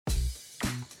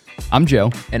I'm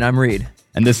Joe. And I'm Reid.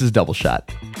 And this is Double Shot,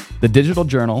 the digital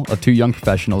journal of two young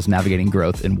professionals navigating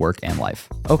growth in work and life.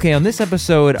 Okay, on this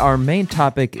episode, our main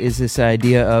topic is this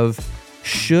idea of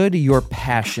should you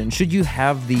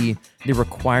have the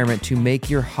requirement to make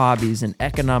your hobbies an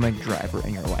economic driver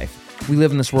in your life? We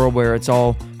live in this world where it's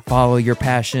all follow your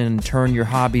passion, turn your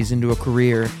hobbies into a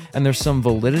career, and there's some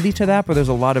validity to that, but there's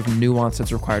a lot of nuance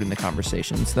that's required in the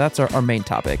conversation. So that's our main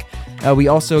topic. We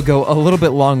also go a little bit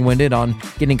long-winded on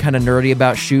getting kind of nerdy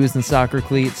about shoes and soccer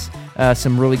cleats.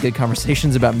 Some really good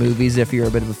conversations about movies if you're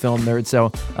a bit of a film nerd.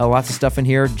 So lots of stuff in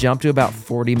here. Jump to about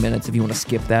 40 minutes if you want to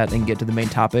skip that and get to the main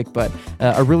topic. But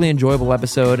a really enjoyable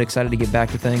episode. Excited to get back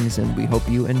to things, and we hope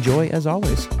you enjoy as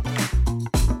always.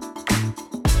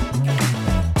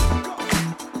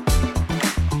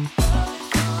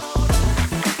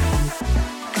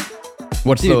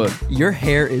 Dude, your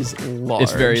hair is large.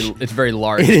 It's very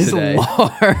large. It is today.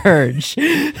 Large. Is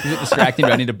it distracting?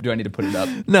 Do I need to put it up?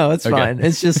 No, it's fine.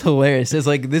 It's just hilarious. It's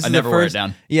like this. I never wear it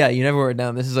down. Yeah, you never wear it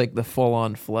down. This is like the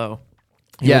full-on flow.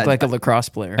 You look like a lacrosse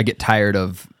player. I get tired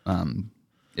of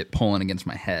it pulling against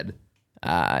my head.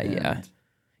 Yeah.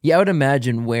 I would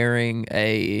imagine wearing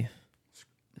a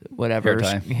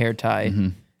hair tie. Mm-hmm.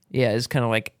 Yeah, it's kind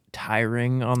of like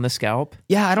tiring on the scalp.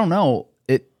 Yeah, I don't know.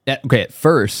 At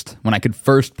first, when I could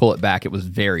first pull it back, it was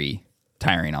very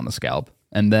tiring on the scalp.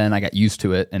 And then I got used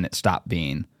to it and it stopped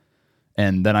being.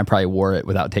 And then I probably wore it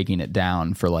without taking it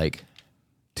down for like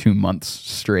 2 months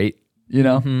straight, you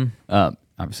know? Mm-hmm.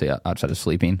 Obviously outside of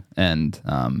sleeping. And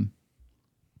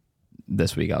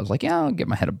this week I was like, I'll give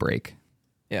my head a break.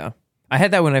 Yeah. I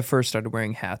had that when I first started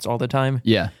wearing hats all the time.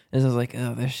 Yeah. And I was like,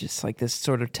 oh, there's just like this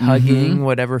sort of tugging,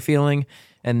 whatever feeling.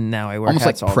 And now I wear almost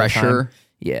hats like all pressure. the time.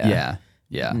 Yeah.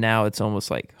 Yeah. Now it's almost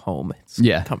like home. It's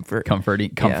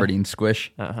comforting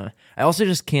squish. Uh-huh. I also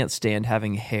just can't stand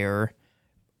having hair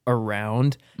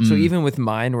around. So even with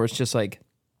mine, where it's just like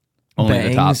only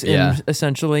bangs, the top,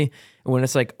 essentially, when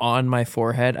it's like on my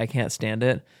forehead, I can't stand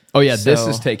it. Oh yeah, this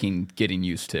is getting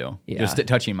used to. Yeah. Just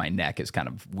touching my neck is kind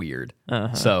of weird.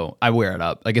 Uh-huh. So I wear it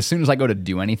up. Like as soon as I go to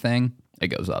do anything, it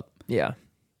goes up. Yeah.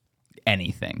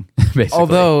 Anything, basically.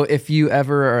 Although if you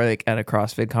ever are like at a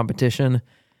CrossFit competition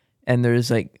and there's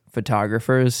like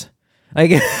photographers, I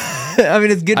mean,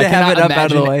 it's good to have it up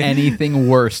out of the way. Anything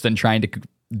worse than trying to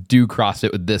do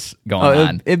CrossFit with this going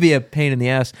on. It'd be a pain in the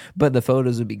ass, but the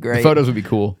photos would be great. The photos would be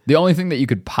cool. The only thing that you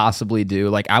could possibly do,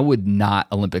 like I would not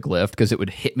Olympic lift because it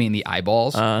would hit me in the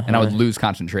eyeballs and I would lose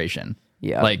concentration.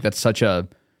 Yeah, like that's such a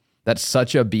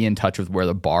be in touch with where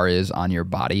the bar is on your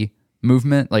body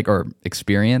movement, like or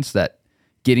experience that.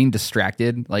 Getting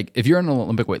distracted, like if you're in an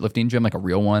Olympic weightlifting gym, like a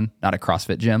real one, not a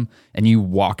CrossFit gym, and you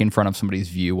walk in front of somebody's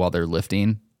view while they're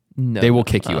lifting, they will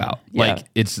kick you out. Yeah. Like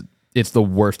it's the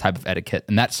worst type of etiquette.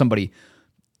 And that's somebody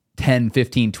 10,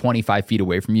 15, 25 feet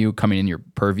away from you coming in your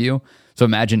purview. So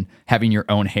imagine having your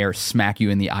own hair smack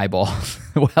you in the eyeballs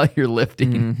while you're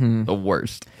lifting. Mm-hmm. The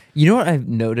worst. You know what I've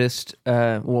noticed?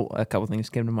 A couple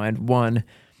things came to mind. One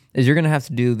is you're going to have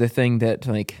to do the thing that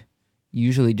like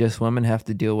usually just women have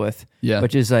to deal with,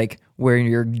 which is like where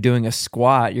you're doing a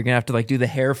squat, you're gonna have to like do the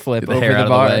hair flip over the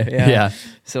bar. Yeah.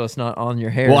 So it's not on your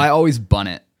hair. Well, I always bun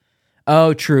it.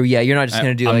 Oh, true. Yeah, you're not just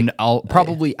gonna do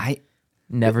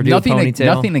never do a ponytail.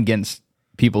 Nothing against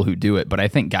people who do it, but I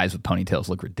think guys with ponytails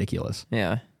look ridiculous.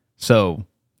 Yeah. So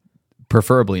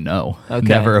preferably no. Okay.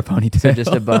 Never a ponytail. So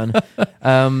just a bun.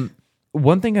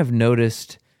 One thing I've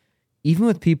noticed, even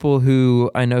with people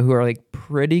who I know who are like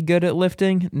pretty good at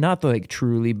lifting, not the like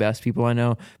truly best people I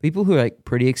know, people who are like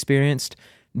pretty experienced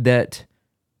that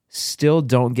still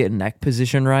don't get neck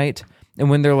position right. And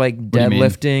when they're like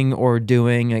deadlifting or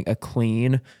doing like a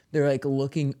clean, they're like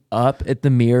looking up at the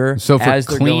mirror. So for as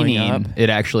cleaning, they're going up. It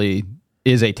actually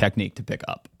is a technique to pick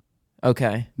up.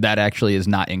 Okay. That actually is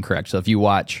not incorrect. So if you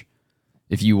watch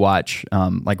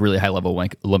like really high level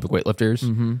Olympic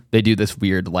weightlifters, they do this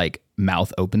weird like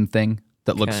mouth open thing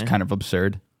that looks kind of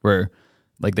absurd where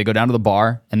like they go down to the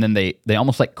bar and then they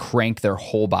almost like crank their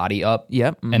whole body up.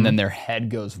 Yep. Mm-hmm. And then their head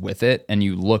goes with it and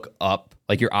you look up,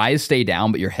 like your eyes stay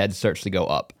down, but your head starts to go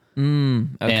up. Okay.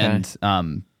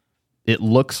 And it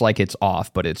looks like it's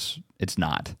off, but it's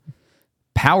not.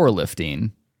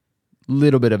 Powerlifting,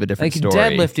 little bit of a different story.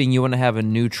 Like deadlifting, you want to have a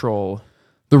neutral.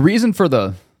 The reason for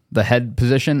the head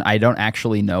position, I don't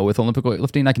actually know with Olympic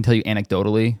weightlifting. I can tell you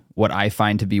anecdotally, what I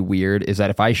find to be weird is that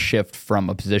if I shift from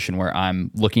a position where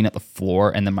I'm looking at the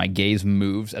floor and then my gaze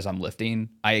moves as I'm lifting,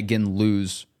 I again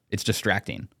lose, it's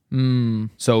distracting.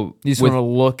 So you just want to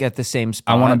look at the same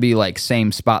spot. I want to be like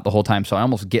same spot the whole time. So I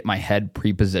almost get my head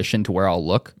pre-positioned to where I'll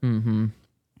look. Mm-hmm.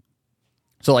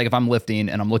 So like if I'm lifting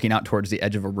and I'm looking out towards the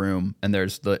edge of a room and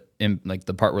there's the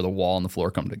part where the wall and the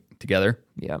floor come together.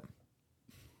 Yeah.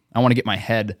 I want to get my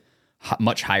head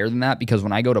much higher than that, because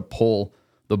when I go to pull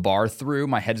the bar through,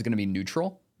 my head's going to be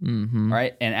neutral.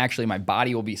 Right? And actually my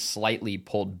body will be slightly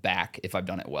pulled back if I've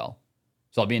done it well.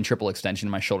 So I'll be in triple extension.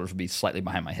 My shoulders will be slightly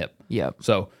behind my hip. Yep.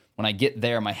 So when I get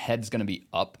there, my head's going to be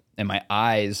up and my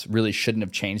eyes really shouldn't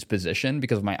have changed position,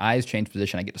 because if my eyes change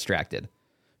position, I get distracted.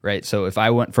 Right? So if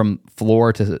I went from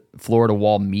floor to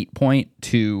wall meet point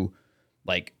to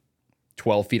like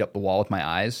 12 feet up the wall with my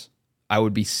eyes, I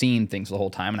would be seeing things the whole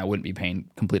time and I wouldn't be paying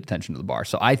complete attention to the bar.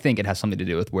 So I think it has something to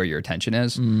do with where your attention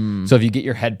is. So if you get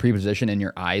your head pre-positioned and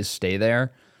your eyes stay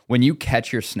there, when you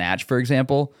catch your snatch, for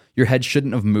example, your head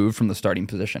shouldn't have moved from the starting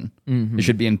position. It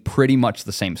should be in pretty much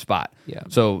the same spot. Yeah.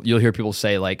 So you'll hear people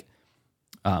say like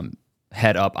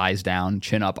head up, eyes down,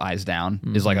 chin up, eyes down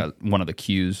is like one of the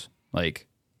cues. Like,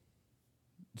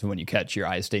 so when you catch, your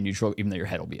eyes stay neutral even though your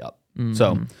head will be up.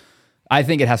 So I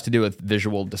think it has to do with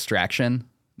visual distraction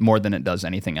more than it does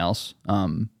anything else.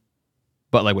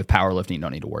 But like with powerlifting, you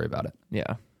don't need to worry about it.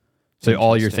 Yeah. So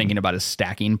all you're thinking about is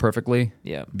stacking perfectly.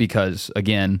 Yeah. Because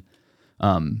again,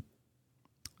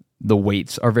 the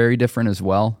weights are very different as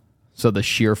well. So the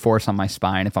shear force on my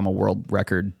spine, if I'm a world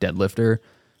record deadlifter,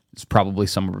 it's probably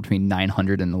somewhere between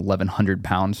 900 and 1,100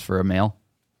 pounds for a male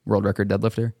world record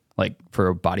deadlifter, like for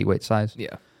a body weight size.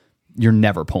 Yeah. You're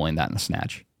never pulling that in a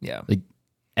snatch. Yeah. Like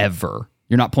ever.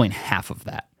 You're not pulling half of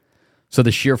that. So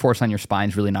the shear force on your spine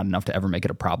is really not enough to ever make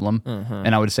it a problem.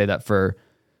 And I would say that for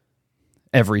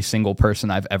every single person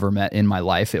I've ever met in my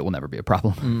life, it will never be a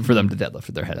problem for them to deadlift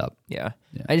with their head up. Yeah.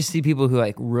 I just see people who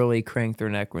like really crank their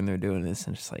neck when they're doing this,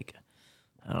 and it's like,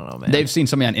 I don't know, man. They've seen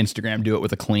somebody on Instagram do it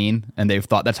with a clean, and they've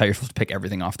thought that's how you're supposed to pick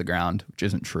everything off the ground, which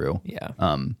isn't true. Yeah.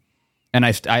 And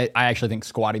I actually think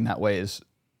squatting that way is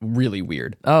really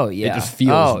weird. Oh, yeah. It just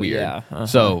feels weird. Yeah.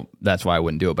 So that's why I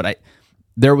wouldn't do it. But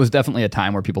there was definitely a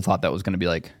time where people thought that was going to be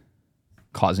like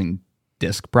causing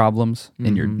disc problems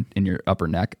in your upper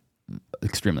neck.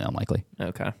 Extremely unlikely.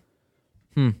 Okay.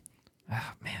 Oh,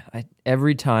 man,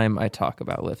 every time I talk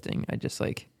about lifting, I just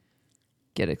like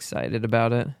get excited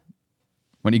about it.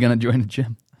 When are you going to join the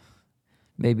gym?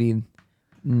 Maybe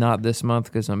not this month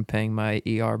because I'm paying my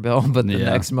ER bill, but the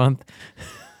next month.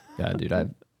 Yeah, dude, I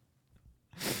have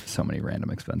so many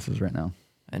random expenses right now.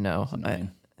 I know.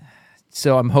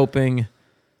 So I'm hoping,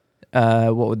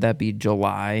 what would that be?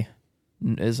 July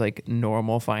is like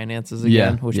normal finances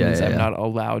again, which means I'm not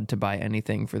allowed to buy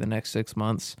anything for the next 6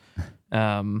 months.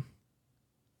 And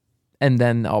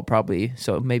then I'll probably,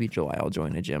 so maybe July I'll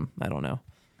join a gym. I don't know.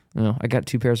 I got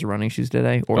 2 pairs of running shoes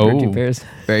today. Ordered 2 pairs.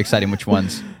 Very exciting. Which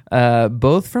ones?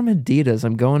 Both from Adidas.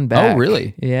 I'm going back. Oh,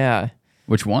 really? Yeah.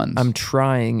 Which ones? I'm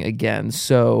trying again.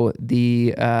 So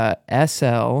the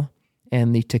SL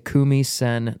and the Takumi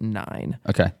Sen 9.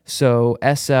 Okay. So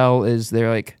SL is their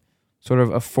like sort of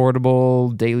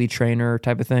affordable daily trainer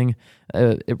type of thing.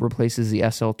 It replaces the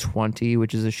SL20,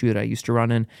 which is a shoe that I used to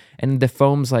run in. And the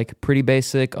foam's like pretty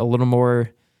basic, a little more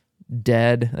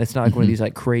dead. It's not like one of these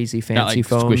like crazy fancy not like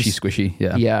foams. Squishy.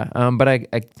 Yeah. Yeah. But I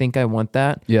think I want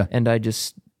that. Yeah. And I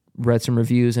just read some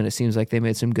reviews and it seems like they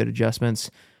made some good adjustments.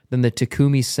 Then the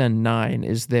Takumi Sen 9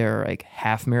 is their like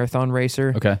half marathon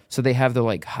racer. Okay. So they have the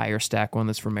like higher stack one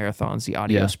that's for marathons, the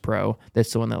Adios Pro.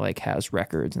 That's the one that like has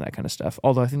records and that kind of stuff.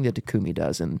 Although I think the Takumi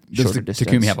does in shorter distance.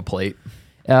 Takumi have a plate?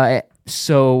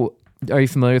 So are you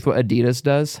familiar with what Adidas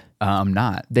does? I'm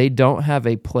not. They don't have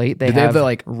a plate. They have the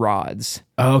like rods.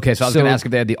 Oh, okay. So I was going to ask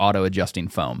if they had the auto adjusting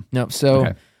foam. No.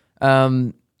 So,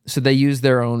 so they use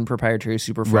their own proprietary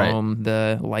super foam,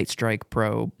 the Light Strike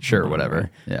Pro. Sure,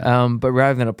 whatever. Yeah. But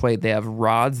rather than a plate, they have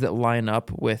rods that line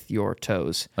up with your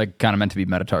toes. Like kind of meant to be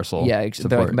metatarsal. Yeah,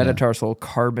 they're like metatarsal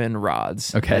carbon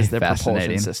rods. Okay, as their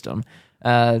propulsion system.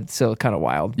 So kind of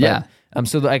wild. But,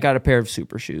 so I got a pair of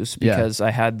super shoes because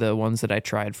I had the ones that I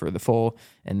tried for the full,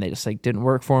 and they just like didn't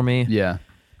work for me. Yeah.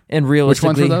 And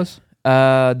realistically, which ones were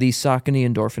those? The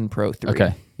Saucony Endorphin Pro 3.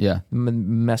 Okay. Yeah.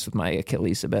 Mess with my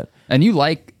Achilles a bit. And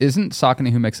isn't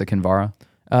Saucony who makes the Kinvara?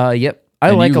 Yep.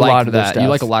 I like a lot of that stuff. You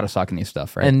like a lot of Saucony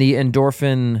stuff, right? And the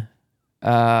Endorphin,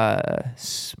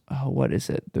 what is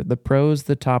it? The Pro's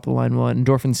the top of the line one.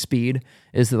 Endorphin Speed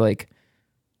is the like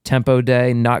Tempo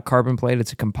Day, not carbon plate.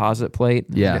 It's a composite plate.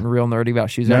 Yeah. I'm getting real nerdy about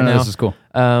shoes right now. No, this is cool.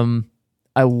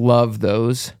 I love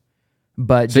those.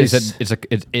 But so you said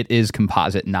it is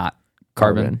composite, not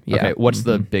carbon. Yeah. Okay. What's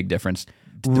the big difference?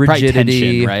 Rigidity,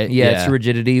 tension, right? Yeah, it's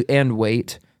rigidity and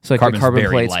weight. So like the carbon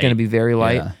plate's going to be very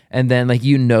light, and then like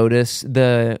you notice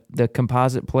the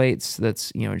composite plates.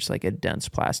 That's just like a dense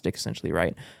plastic essentially,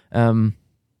 right?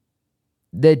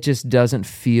 That just doesn't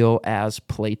feel as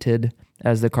plated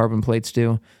as the carbon plates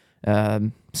do.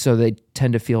 So they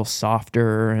tend to feel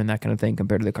softer and that kind of thing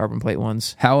compared to the carbon plate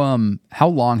ones. How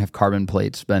long have carbon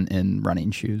plates been in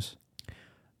running shoes?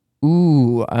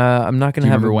 Ooh, I'm not going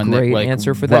to have a great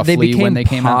answer for that. They became when they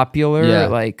came popular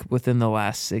like within the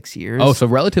last 6 years. Oh, so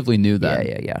relatively new then.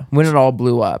 Yeah. When it all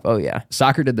blew up. Oh, yeah.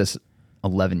 Soccer did this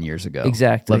 11 years ago.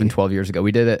 Exactly. 11, 12 years ago.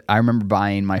 We did it. I remember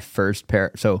buying my first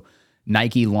pair. So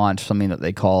Nike launched something that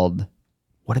they called,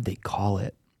 what did they call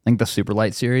it? I think the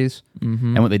Superlight series.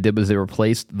 Mm-hmm. And what they did was they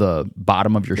replaced the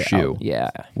bottom of your shoe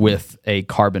with a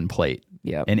carbon plate.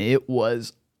 Yeah. And it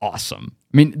was awesome.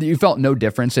 I mean, you felt no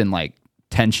difference in like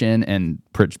tension and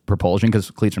propulsion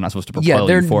because cleats are not supposed to propel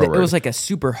you forward. It was like a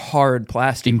super hard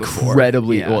plastic.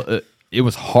 Incredibly. Well, it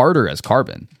was harder as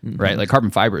carbon, right? Like carbon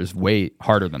fiber is way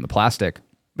harder than the plastic.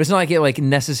 But it's not like it like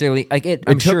necessarily like it.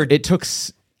 It took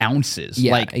ounces,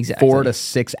 like exactly. 4 to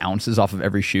 6 ounces off of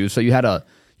every shoe. So you had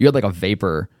like a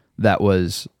Vapor that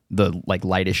was the like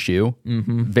lightest shoe.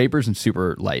 Mm-hmm. Vapors and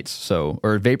super lights.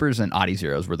 Or Vapors and Adi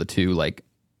Zeros were the two like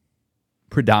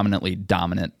predominantly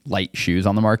dominant light shoes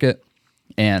on the market.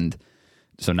 And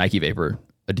so Nike Vapor,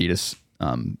 Adidas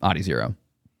Adi Zero,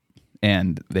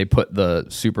 and they put the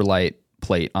super light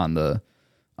plate on the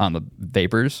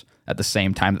Vapors at the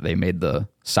same time that they made the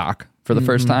sock for the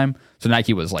first time. So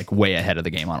Nike was like way ahead of the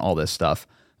game on all this stuff.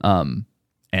 And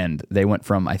they went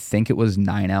from, I think it was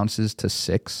 9 ounces to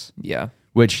 6. Yeah.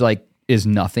 Which like is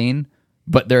nothing,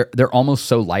 but they're almost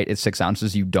so light at 6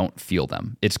 ounces you don't feel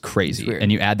them. It's crazy.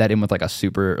 And you add that in with like a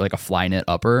Flyknit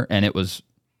upper, and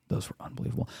those were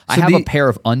unbelievable. So I have a pair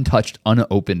of untouched,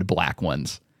 unopened black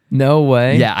ones. No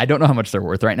way. Yeah, I don't know how much they're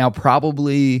worth right now.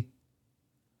 Probably,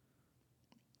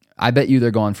 I bet you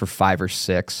they're going for 5 or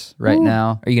 6 right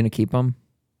now. Are you going to keep them?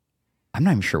 I'm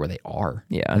not even sure where they are.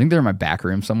 Yeah. I think they're in my back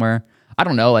room somewhere. I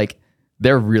don't know. Like,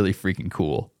 they're really freaking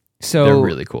cool. So they're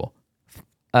really cool.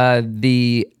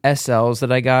 The SLs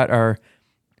that I got are,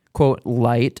 quote,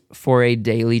 light for a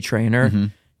daily trainer.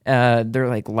 Mm-hmm. They're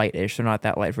like light-ish. They're not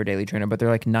that light for a daily trainer, but they're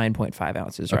like 9.5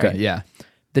 ounces, right? Okay, yeah.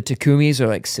 The Takumis are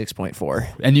like 6.4.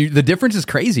 And the difference is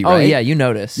crazy, right? Oh, yeah, you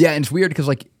notice. Yeah, and it's weird because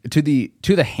like to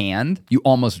the hand, you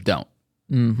almost don't.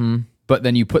 Mm-hmm. But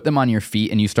then you put them on your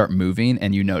feet and you start moving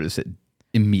and you notice it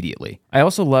immediately. I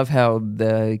also love how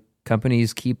the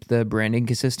companies keep the branding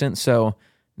consistent. So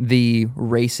the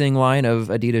racing line of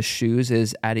Adidas shoes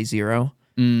is Adi Zero.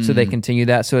 So they continue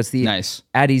that. So it's the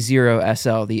Adi Zero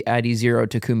SL, the Adi Zero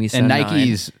Takumi Sun and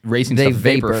Nike's 9. Racing stuff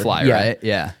Vaporfly, right?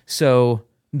 Yeah. So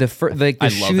the I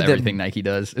love everything Nike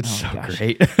does. It's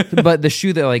great. But the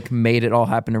shoe that like made it all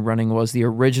happen in running was the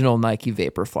original Nike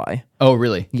Vaporfly. Oh,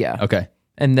 really? Yeah. Okay.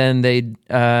 And then they,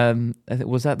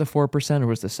 was that the 4% or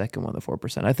was the second one the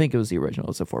 4%? I think it was the original. It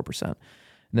was the 4%.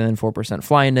 Then 4%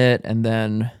 Flyknit, and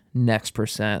then next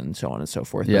percent, and so on and so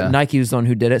forth. Yeah. But Nike was the one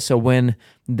who did it. So when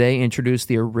they introduced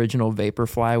the original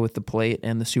Vaporfly with the plate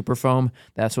and the super foam,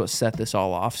 that's what set this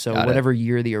all off. So whatever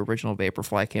year the original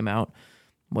Vaporfly came out,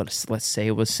 let's say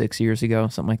it was 6 years ago,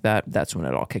 something like that, that's when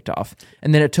it all kicked off.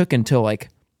 And then it took until like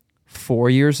 4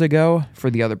 years ago for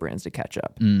the other brands to catch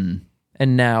up.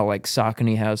 And now, like,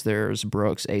 Saucony has theirs,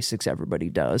 Brooks, Asics, everybody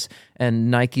does. And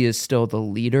Nike is still the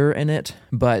leader in it,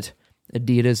 but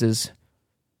Adidas is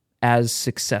as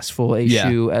successful a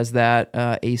shoe as that.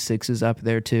 Asics is up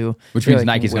there, too. Which means like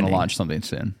Nike's going to launch something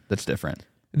soon that's different.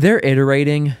 They're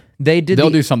iterating.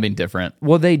 They'll do something different.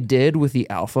 Well, they did with the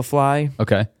Alpha Fly.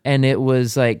 Okay. And it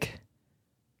was, like,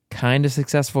 kind of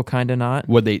successful, kind of not.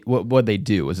 What'd they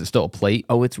do? Was it still a plate?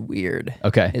 Oh, it's weird.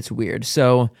 Okay. It's weird.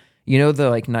 So... You know the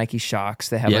like Nike Shocks,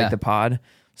 they have like the pod?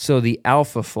 So the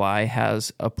Alpha Fly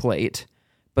has a plate,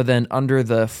 but then under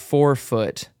the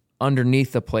forefoot,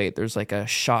 underneath the plate, there's like a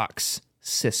Shocks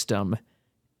system,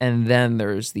 and then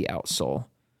there's the outsole.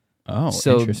 Oh,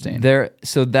 interesting.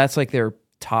 So that's like their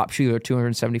top shoe. They're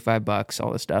 $275,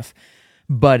 all this stuff.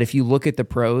 But if you look at the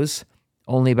pros,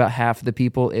 only about half of the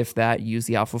people, if that, use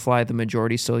the Alpha Fly. The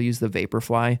majority still use the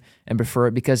Vaporfly and prefer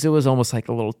it because it was almost like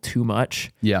a little too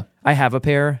much. Yeah. I have a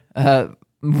pair,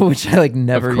 which I like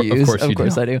never use. Of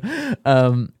course I do.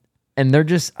 And they're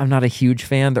just, I'm not a huge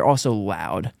fan. They're also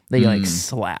loud. They like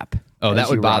slap. Oh, that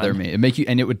would bother me.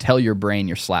 It would tell your brain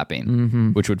you're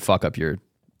slapping, which would fuck up your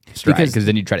stride because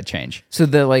then you'd try to change. So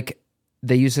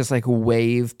they use this like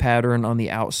wave pattern on the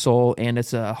outsole, and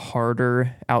it's a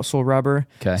harder outsole rubber.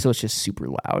 Okay. So it's just super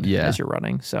loud as you're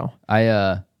running. So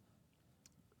have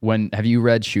you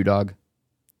read Shoe Dog?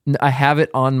 I have it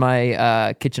on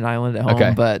my kitchen island at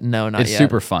home, but no, not yet. It's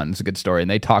super fun. It's a good story. And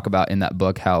they talk about in that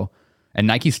book how, and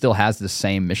Nike still has the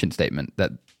same mission statement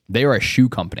that they are a shoe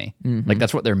company. Mm-hmm. Like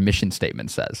that's what their mission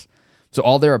statement says. So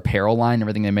all their apparel line,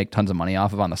 everything they make tons of money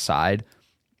off of on the side,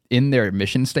 in their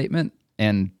mission statement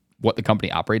and what the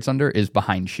company operates under is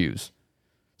behind shoes.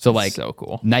 So like so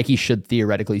cool. Nike should,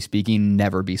 theoretically speaking,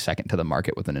 never be second to the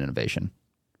market with an innovation.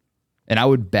 And I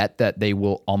would bet that they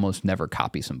will almost never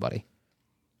copy somebody.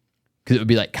 Because it would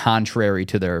be like contrary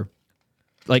to their,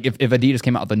 like if Adidas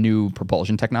came out with a new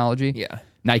propulsion technology,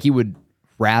 Nike would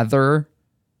rather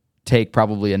take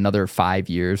probably another 5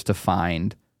 years to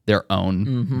find their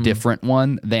own different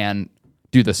one than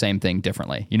do the same thing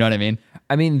differently. You know what I mean?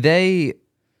 I mean, they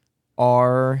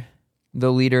are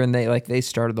the leader, and they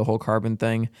started the whole carbon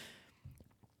thing.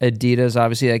 Adidas,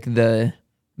 obviously, like the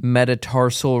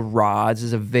metatarsal rods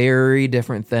is a very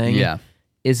different thing. Yeah.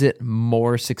 Is it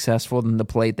more successful than the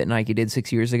plate that Nike did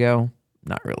 6 years ago?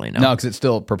 Not really, no. No, because it's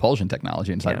still propulsion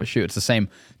technology inside of a shoe. It's the same,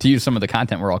 to use some of the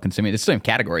content we're all consuming, it's the same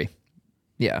category.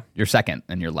 Yeah. You're second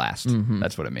and you're last.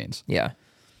 That's what it means. Yeah.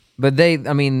 But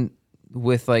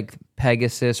with like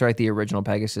Pegasus, right, the original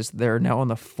Pegasus, they're now on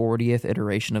the 40th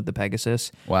iteration of the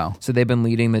Pegasus. Wow. So they've been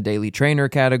leading the daily trainer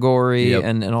category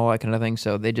and all that kind of thing.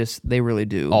 So they really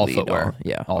do all lead footwear.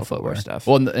 all footwear stuff.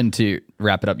 Well, and to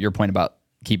wrap it up, your point about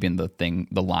keeping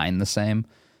the line the same,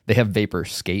 they have Vapor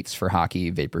skates for hockey,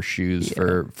 Vapor shoes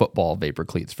for football, Vapor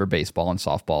cleats for baseball and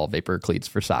softball, Vapor cleats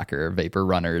for soccer, Vapor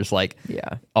runners,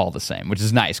 all the same, which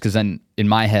is nice because then in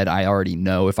my head, I already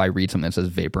know if I read something that says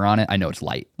Vapor on it, I know it's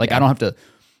light. Like I don't have to,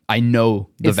 I know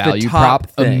the value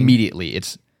prop immediately.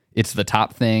 It's the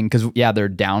top thing because their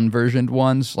down versioned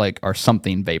ones are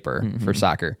something Vapor for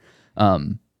soccer.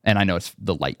 And I know it's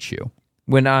the light shoe.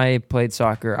 When I played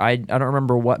soccer, I don't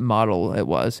remember what model it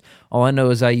was. All I know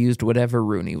is I used whatever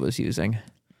Rooney was using.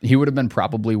 He would have been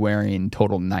probably wearing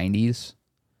total 90s,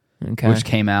 which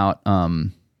came out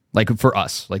for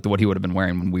us, what he would have been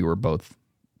wearing when we were both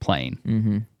playing.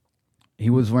 Mm-hmm. He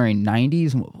was wearing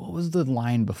 90s. What was the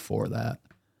line before that?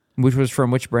 Which was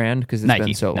from which brand? Because it's Nike,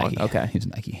 been so long. Nike. Okay. He was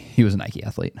Nike. He was a Nike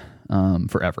athlete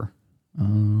forever. I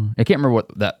can't remember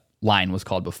what that line was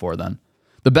called before then.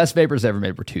 The best Vapors ever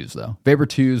made were 2s, though. Vapor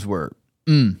 2s were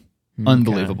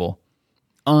unbelievable.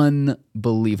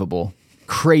 Unbelievable.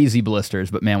 Crazy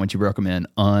blisters, but man, when you broke them in,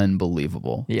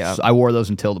 unbelievable. Yeah. So I wore those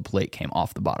until the plate came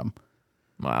off the bottom.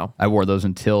 Wow. I wore those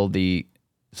until the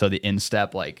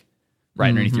instep, right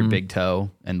underneath your big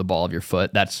toe and the ball of your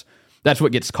foot. That's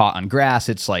what gets caught on grass.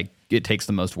 It's it takes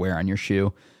the most wear on your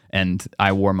shoe. And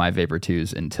I wore my Vapor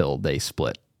 2s until they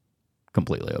split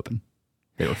completely open.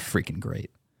 They were freaking great.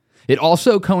 It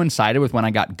also coincided with when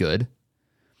I got good.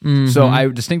 So I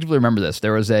distinctively remember this.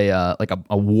 There was a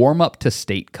warm-up to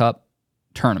State Cup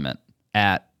tournament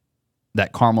that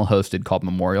Carmel hosted called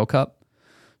Memorial Cup.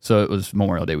 So it was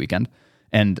Memorial Day weekend.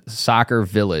 And Soccer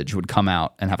Village would come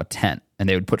out and have a tent, and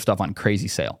they would put stuff on crazy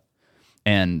sale.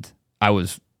 And I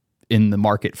was in the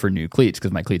market for new cleats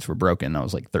because my cleats were broken. I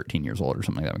was 13 years old or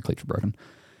something like that. My cleats were broken.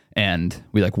 And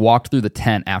we walked through the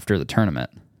tent after the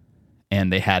tournament. And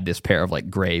they had this pair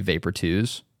of gray Vapor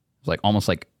 2s. It was almost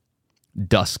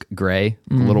dusk gray,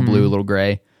 a little blue, a little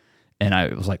gray. And I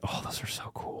was like, oh, those are so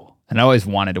cool. And I always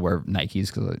wanted to wear Nikes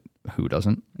because who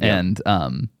doesn't? Yeah. And I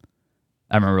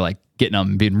remember getting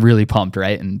them and being really pumped,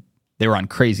 right? And they were on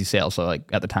crazy sale. So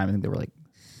at the time, I think they were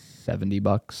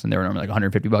 $70 and they were normally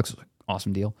 $150. It was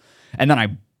awesome deal. And then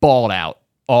I balled out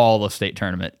all the state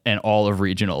tournament and all of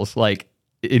regionals.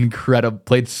 Incredible,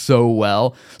 played so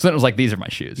well. So then it was these are my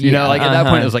shoes. You know, at that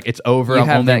point it was it's over. I'm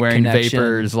only wearing connection.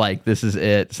 Vapors. This is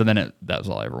it. So then that was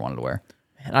all I ever wanted to wear.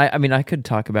 I could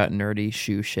talk about nerdy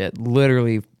shoe shit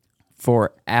literally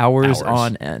for hours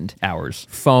on end. Hours.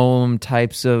 Foam,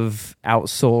 types of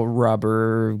outsole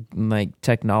rubber,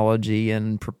 technology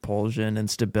and propulsion and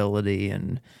stability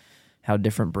and how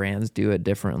different brands do it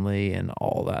differently and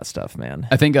all that stuff, man.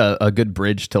 I think a good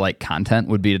bridge to content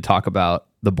would be to talk about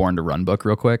the Born to Run book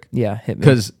real quick. Yeah, hit me.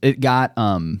 Because it got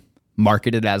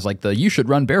marketed as the You Should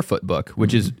Run Barefoot book,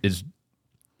 which is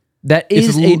that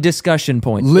is a discussion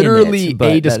point. Literally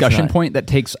a discussion point that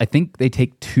takes, I think they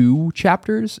take 2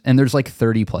 chapters and there's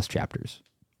 30 plus chapters.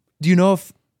 Do you know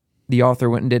if the author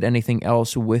went and did anything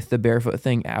else with the barefoot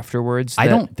thing afterwards? I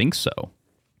don't think so.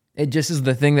 It just is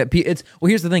the thing that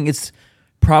here's the thing. It's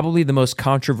probably the most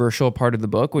controversial part of the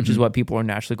book, which is what people are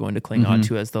naturally going to cling on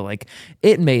to as the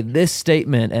it made this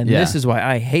statement and this is why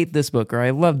I hate this book or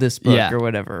I love this book or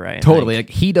whatever, right? Totally.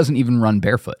 He doesn't even run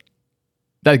barefoot.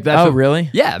 That's really?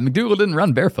 Yeah, McDougal didn't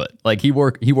run barefoot. He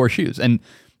wore shoes. And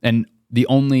the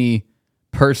only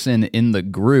person in the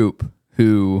group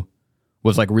who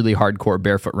was really hardcore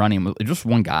barefoot running was just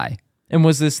one guy. And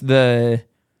was this the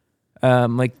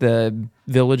the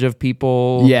village of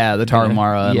people? Yeah, the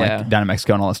Tarahumara and down in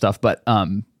Mexico and all that stuff. But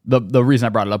the reason I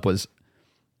brought it up was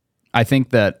I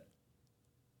think that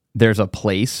there's a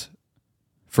place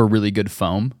for really good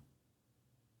foam,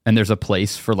 and there's a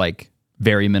place for like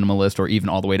very minimalist or even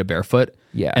all the way to barefoot.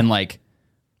 Yeah. And like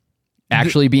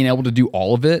actually being able to do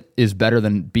all of it is better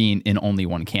than being in only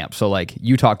one camp. So like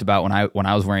you talked about when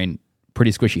I was wearing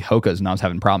pretty squishy Hokas and I was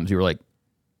having problems, you were like,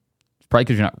 it's probably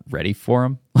because you're not ready for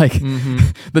them. Like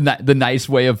the nice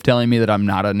way of telling me that I'm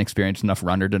not an experienced enough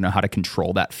runner to know how to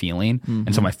control that feeling.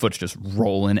 And so my foot's just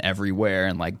rolling everywhere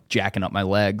and like jacking up my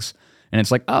legs. And it's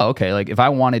like, oh, okay. Like if I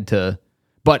wanted to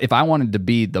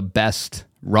be the best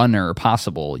runner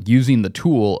possible, using the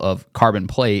tool of carbon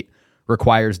plate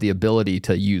requires the ability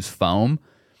to use foam.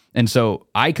 And so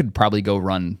I could probably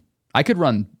run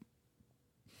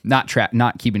not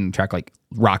keeping track, like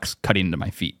rocks cutting into my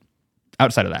feet.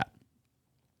 Outside of that,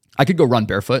 I could go run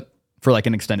barefoot for like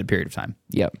an extended period of time.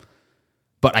 Yep.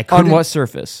 But I couldn't. On what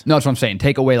surface? No, that's what I'm saying.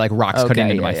 Take away like rocks cutting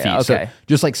into my feet. Okay. So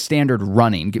just like standard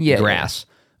running, grass,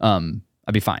 I'd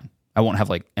be fine. I won't have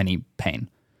like any pain.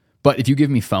 But if you give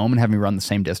me foam and have me run the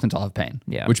same distance, I'll have pain.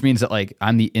 Yeah. Which means that like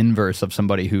I'm the inverse of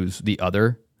somebody who's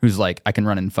like, I can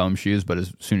run in foam shoes, but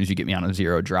as soon as you get me on a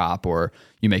zero drop or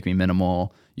you make me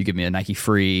minimal, you give me a Nike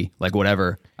Free, like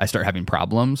whatever, I start having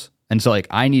problems. And so like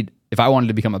if I wanted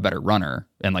to become a better runner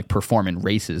and like perform in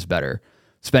races better,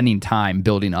 spending time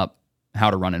building up how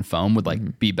to run in foam would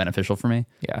like be beneficial for me.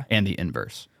 Yeah. And the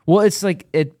inverse. Well, it's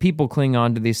like people cling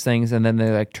on to these things and then they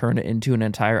like turn it into an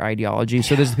entire ideology.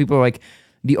 So there's people who are like,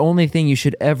 the only thing you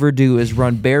should ever do is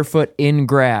run barefoot in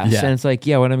grass. Yeah. And it's like,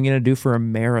 yeah, what I'm going to do for a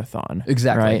marathon.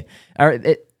 Exactly.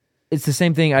 Right? It's the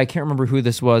same thing. I can't remember who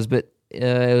this was, but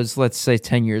it was, let's say,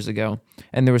 10 years ago.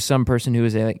 And there was some person who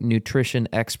was a like, nutrition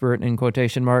expert in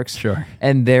quotation marks. Sure.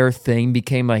 And their thing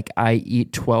became like, I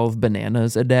eat 12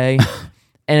 bananas a day.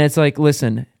 And it's like,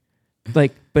 listen,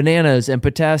 like bananas and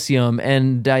potassium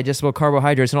and digestible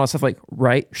carbohydrates and all that stuff, like,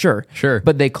 right? Sure.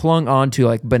 But they clung on to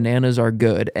like bananas are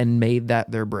good and made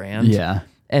that their brand. Yeah.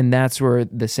 And that's where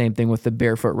the same thing with the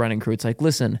barefoot running crew. It's like,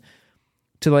 listen,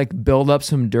 to like build up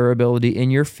some durability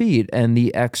in your feet and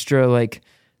the extra, like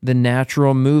the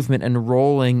natural movement and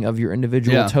rolling of your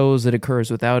individual toes that occurs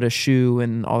without a shoe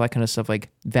and all that kind of stuff, like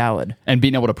valid. And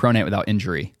being able to pronate without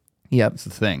injury. Yep. That's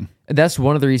the thing. That's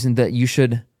one of the reasons that you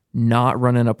should not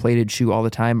run in a plated shoe all the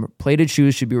time. Plated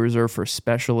shoes should be reserved for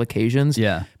special occasions.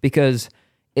 Yeah. Because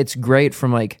it's great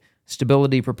from like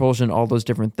stability, propulsion, all those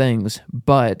different things,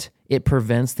 but it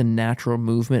prevents the natural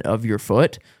movement of your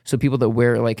foot. So people that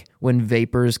wear like when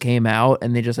Vapors came out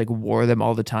and they just like wore them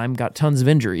all the time got tons of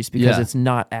injuries because it's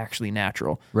not actually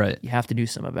natural. Right. You have to do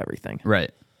some of everything.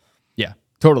 Right. Yeah,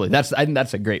 totally. I think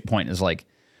that's a great point, is like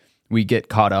we get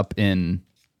caught up in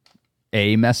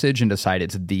a message and decide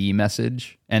it's the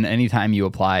message. And anytime you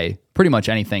apply pretty much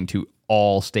anything to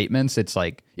all statements, it's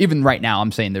like, even right now,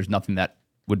 I'm saying there's nothing that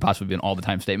would possibly be an all the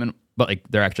time statement, but like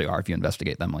there actually are if you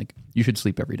investigate them. Like you should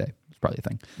sleep every day. It's probably a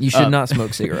thing. You should not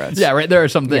smoke cigarettes. Yeah, right. There are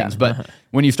some things, but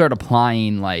when you start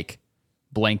applying like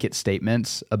blanket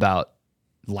statements about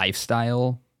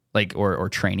lifestyle, like or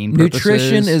training purposes,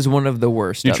 nutrition is one of the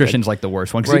worst. Nutrition's like the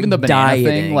worst one, because even the banana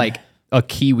thing, like a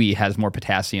kiwi has more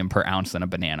potassium per ounce than a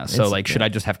banana. So like, should I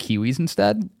just have kiwis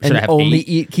instead? Should I have only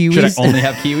eat kiwis? Should I only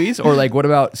have kiwis? Or like, what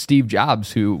about Steve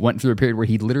Jobs, who went through a period where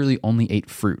he literally only ate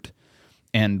fruit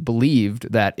and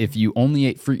believed that if you only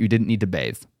ate fruit, you didn't need to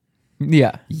bathe?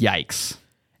 Yeah. Yikes.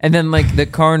 And then like the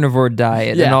carnivore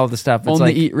diet and all the stuff. It's only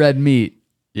like, eat red meat.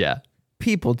 Yeah.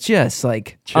 People just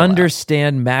like Chill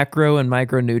understand macro and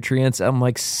micronutrients on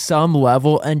like some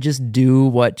level and just do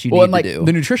what you need and like to do.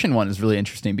 The nutrition one is really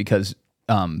interesting because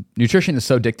nutrition is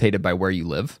so dictated by where you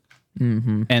live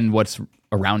and what's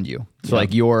around you. So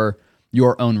like your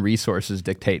own resources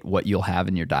dictate what you'll have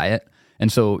in your diet.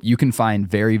 And so you can find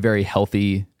very, very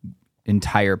healthy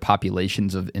entire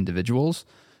populations of individuals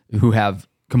who have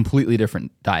completely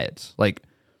different diets. Like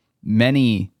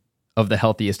many of the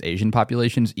healthiest Asian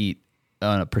populations eat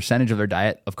a percentage of their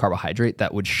diet of carbohydrate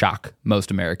that would shock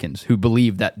most Americans who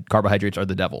believe that carbohydrates are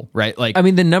the devil, right? Like, I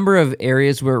mean, the number of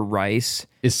areas where rice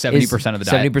is 70% of the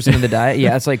diet. 70% of the diet.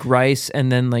 Yeah, it's like rice,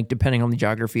 and then like depending on the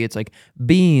geography, it's like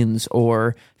beans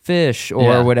or fish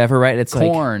or whatever, right? It's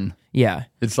corn. Like, yeah.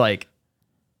 It's like,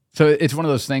 so it's one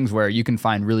of those things where you can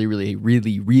find really, really,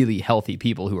 really, really healthy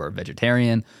people who are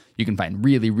vegetarian. You can find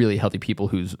really, really healthy people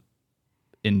whose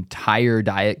entire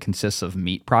diet consists of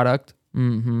meat product.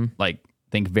 Like,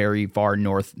 think very far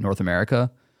North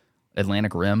America,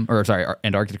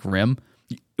 Antarctic Rim,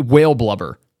 whale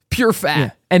blubber, pure fat.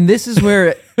 Yeah. And this is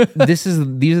where these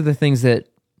are the things that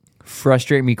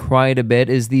frustrate me quite a bit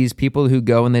is these people who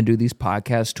go and they do these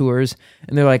podcast tours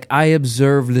and they're like, I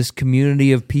observe this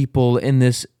community of people in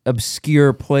this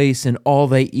obscure place and all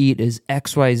they eat is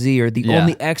XYZ, or the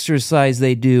only exercise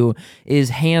they do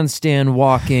is handstand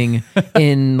walking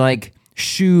in like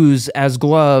shoes as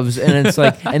gloves, and it's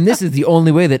like, and this is the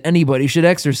only way that anybody should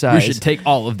exercise. We should take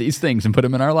all of these things and put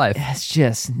them in our life. It's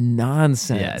just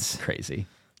nonsense. Yeah, it's crazy.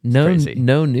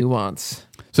 No nuance.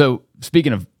 So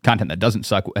speaking of content that doesn't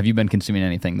suck, have you been consuming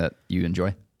anything that you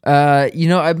enjoy?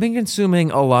 I've been consuming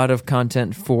a lot of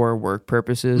content for work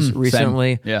purposes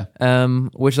recently. Same. Yeah.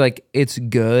 Which like it's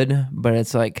good, but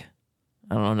it's like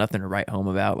I don't know, nothing to write home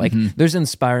about. Like there's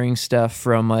inspiring stuff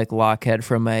from like Lockhead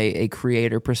from a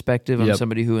creator perspective. I'm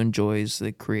somebody who enjoys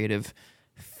the creative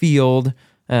field.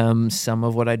 Some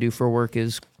of what I do for work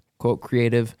is quote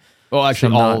creative. Well,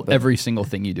 actually, every single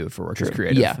thing you do for work is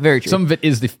creative. Yeah, very true. Some of it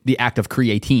is the act of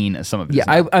creating. Some of it is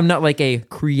not. I'm not like a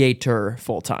creator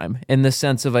full time in the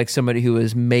sense of like somebody who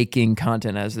is making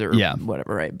content as their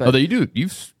whatever, right? But although you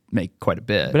make quite a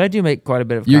bit. But I do make quite a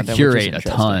bit of you content. You curate a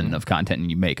ton of content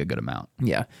and you make a good amount.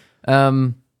 Yeah.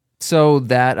 So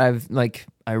that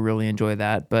I really enjoy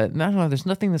that, but I don't know, there's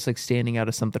nothing that's like standing out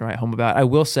as something to write home about. I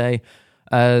will say,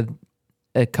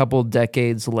 a couple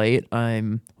decades late,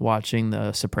 I'm watching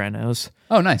The Sopranos.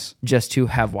 Oh, nice. Just to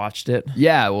have watched it.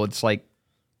 Yeah, well, it's like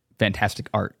fantastic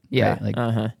art. Yeah. Right?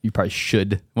 Like you probably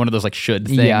should. One of those like should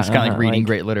things, kind of like reading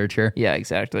great literature. Yeah,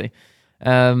 exactly.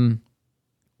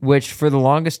 Which for the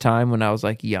longest time when I was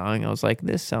like young, I was like,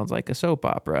 this sounds like a soap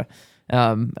opera.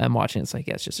 I'm watching, it's like,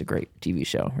 yeah, it's just a great TV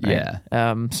show. Right?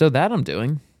 Yeah. So that I'm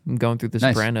doing. I'm going through The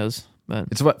Sopranos. But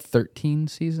it's what, 13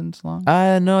 seasons long?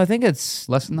 No, I think it's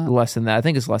less than that. Less than that. I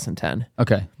think it's less than 10.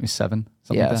 Okay, maybe 7.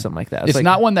 Something like that. It's like,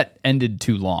 not one that ended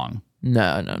too long.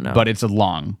 No. But it's a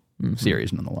long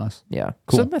series nonetheless. Yeah,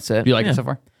 cool. So that's it. Do you like it so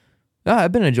far?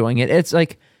 I've been enjoying it. It's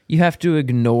like you have to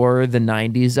ignore the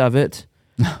 90s of it,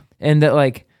 and that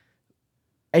like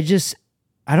I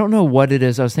don't know what it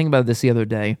is. I was thinking about this the other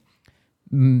day.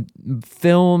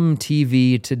 Film,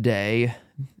 TV today.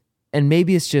 And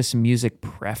maybe it's just music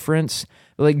preference.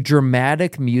 Like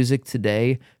dramatic music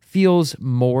today feels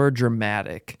more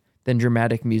dramatic than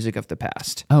dramatic music of the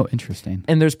past. Oh, interesting.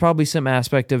 And there's probably some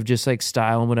aspect of just like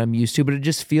style and what I'm used to, but it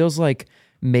just feels like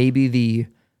maybe the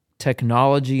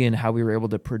technology and how we were able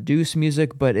to produce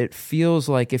music, but it feels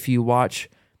like if you watch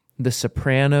The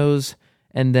Sopranos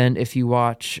and then if you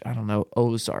watch, I don't know,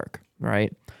 Ozark,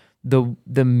 right?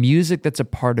 The music that's a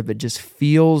part of it just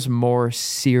feels more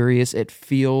serious. It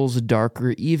feels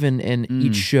darker. Even in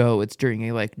each show, it's during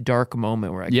a like dark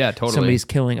moment where like, somebody's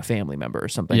killing a family member or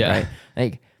something, right?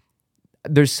 Like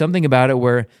there's something about it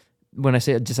where when I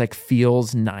say it just like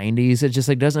feels 90s, it just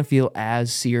like doesn't feel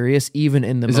as serious even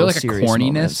in the most serious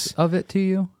moments. Is there like a corniness of it to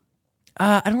you?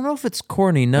 I don't know if it's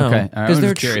corny, no. Okay. Because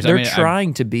they're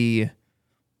trying to be.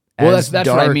 Well, that's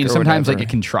what I mean. Sometimes like it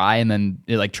can try and then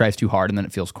it like tries too hard and then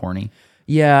it feels corny.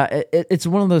 Yeah, it's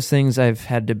one of those things. I've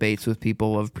had debates with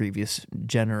people of previous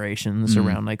generations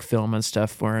around like film and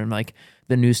stuff where I'm like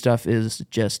the new stuff is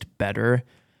just better.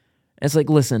 It's like,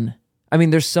 listen, I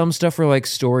mean, there's some stuff where like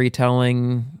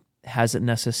storytelling hasn't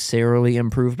necessarily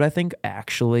improved, but I think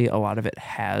actually a lot of it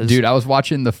has. Dude, I was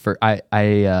watching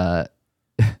I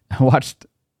watched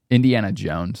Indiana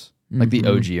Jones, like the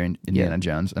OG Indiana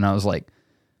Jones, and I was like,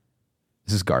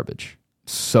 this is garbage.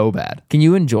 So bad. Can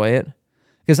you enjoy it?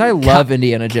 Because I love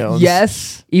Indiana Jones.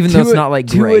 Yes. Even though it's not like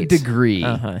great. To a degree.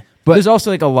 But there's also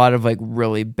like a lot of like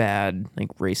really bad like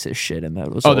racist shit in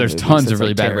that. There's tons of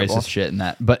really bad racist shit in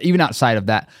that. But even outside of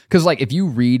that, because like if you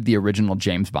read the original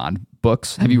James Bond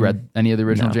books, have you read any of the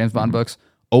original James Bond books?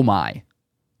 Oh my.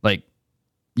 Like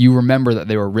you remember that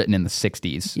they were written in the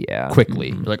 60s quickly.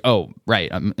 You're like, oh, right.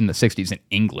 I'm in the 60s in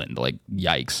England. Like,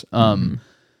 yikes.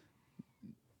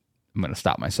 I'm going to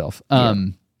stop myself.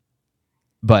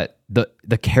 But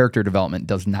the character development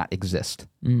does not exist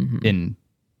in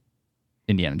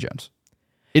Indiana Jones.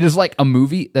 It is like a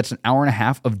movie that's an hour and a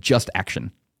half of just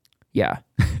action. Yeah.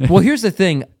 Well, here's the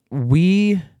thing.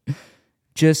 We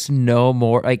just know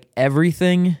more. Like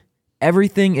everything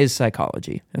is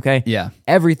psychology, okay? Yeah.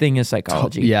 Everything is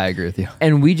psychology. Yeah, I agree with you.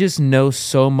 And we just know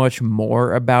so much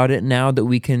more about it now that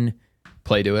we can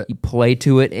play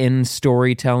to it in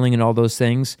storytelling and all those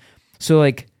things. So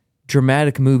like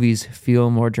dramatic movies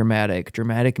feel more dramatic.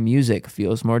 Dramatic music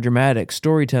feels more dramatic.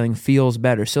 Storytelling feels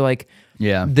better. So like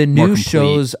the new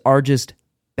shows are just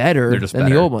better than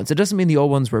the old ones. It doesn't mean the old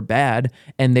ones were bad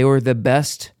and they were the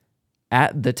best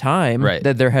at the time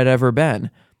that there had ever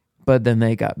been. But then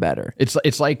they got better.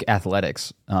 It's like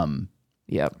athletics.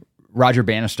 Roger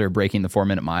Bannister breaking the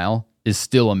 4-minute mile is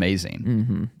still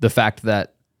amazing. The fact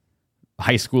that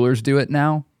high schoolers do it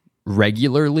now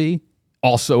regularly,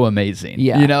 also amazing.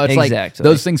 Yeah, you know, it's exactly. like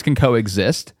those things can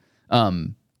coexist.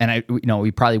 And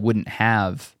we probably wouldn't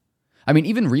have. I mean,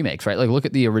 even remakes, right? Like, look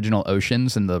at the original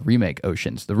Oceans and the remake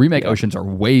Oceans. The remake Oceans are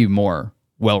way more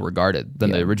well regarded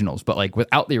than the originals. But like,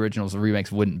 without the originals, the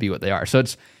remakes wouldn't be what they are. So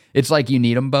it's like you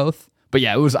need them both. But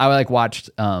yeah, I like watched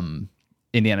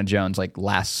Indiana Jones like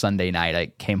last Sunday night. I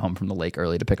came home from the lake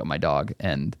early to pick up my dog,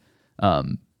 and I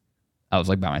was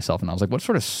like by myself, and I was like, what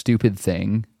sort of stupid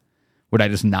thing would I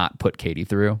just not put Katie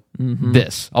through?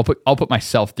 This. I'll put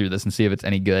myself through this and see if it's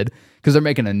any good, because they're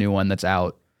making a new one that's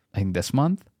out, I think, this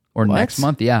month or next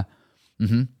month. Yeah.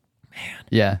 Man.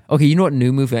 Yeah. Okay, you know what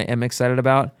new movie I am excited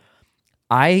about?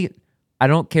 I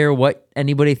don't care what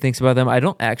anybody thinks about them. I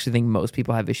don't actually think most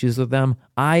people have issues with them.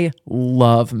 I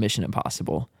love Mission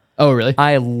Impossible. Oh, really?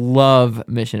 I love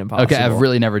Mission Impossible. Okay, I've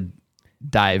really never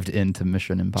dived into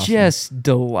Mission Impossible. Just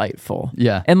delightful.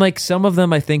 Yeah. And like some of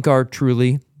them I think are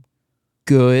truly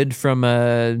good from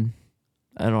a,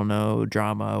 I don't know,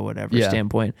 drama or whatever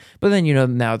standpoint. But then, you know,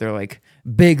 now they're like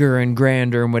bigger and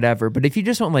grander and whatever. But if you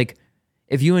just want like,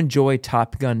 if you enjoy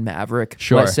Top Gun Maverick,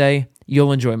 let's say,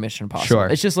 you'll enjoy Mission Impossible. Sure.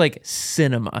 It's just like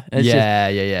cinema. It's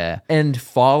yeah. And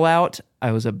Fallout,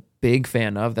 I was a big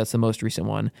fan of. That's the most recent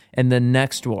one. And the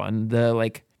next one,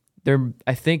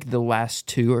 I think the last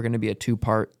two are going to be a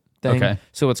 2-part thing. Okay.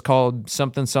 So it's called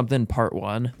something Part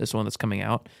 1, this one that's coming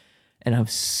out. And I'm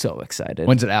so excited.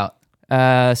 When's it out?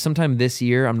 Sometime this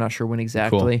year. I'm not sure when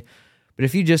exactly. Cool. But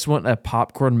if you just want a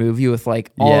popcorn movie with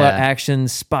like all that action,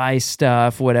 spy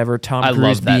stuff, whatever, Tom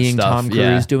Cruise being Tom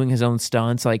Cruise, doing his own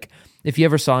stunts, like if you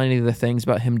ever saw any of the things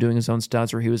about him doing his own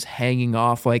stunts where he was hanging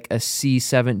off like a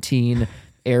C-17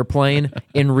 airplane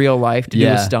in real life to do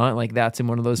a stunt, like that's in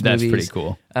one of those movies. That's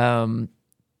pretty cool.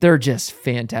 They're just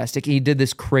fantastic. He did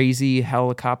this crazy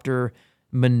helicopter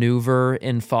maneuver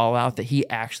in Fallout that he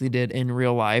actually did in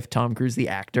real life. Tom Cruise, the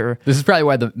actor. This is probably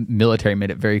why the military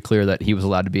made it very clear that he was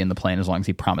allowed to be in the plane as long as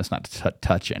he promised not to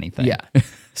touch anything. Yeah.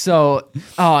 So,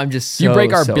 I'm just so you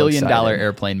break our $1 billion excited.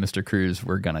 Airplane, Mr. Cruise,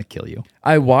 we're gonna kill you.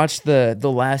 I watched the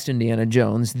last Indiana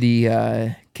Jones,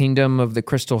 the Kingdom of the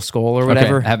Crystal Skull or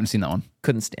whatever. Okay, I haven't seen that one.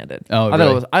 Couldn't stand it. Oh,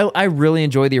 really? I really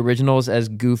enjoy the originals, as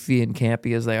goofy and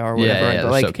campy as they are. Whatever. Yeah,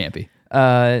 but they're so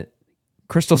campy.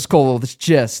 Crystal Skull is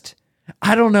just,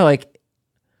 I don't know, like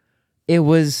it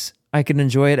was. I could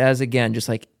enjoy it as, again, just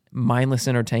like mindless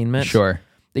entertainment. Sure.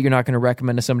 That you're not going to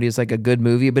recommend to somebody as like a good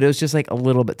movie, but it was just like a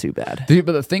little bit too bad. Dude,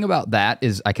 but the thing about that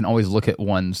is I can always look at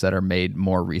ones that are made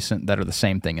more recent that are the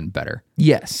same thing and better.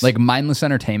 Yes. Like mindless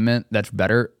entertainment, that's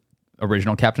better,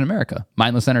 original Captain America.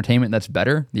 Mindless entertainment, that's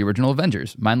better, the original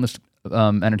Avengers. Mindless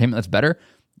entertainment, that's better,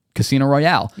 Casino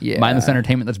Royale. Yeah. Mindless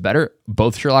entertainment, that's better,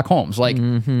 both Sherlock Holmes. Like,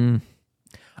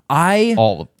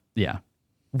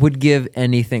 would give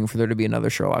anything for there to be another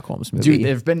Sherlock Holmes movie.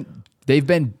 Dude, they've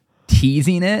been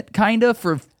teasing it kind of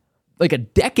for like a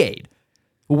decade.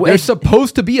 There's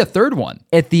supposed to be a third one.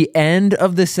 At the end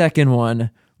of the second one,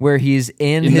 where he's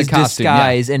in his costume,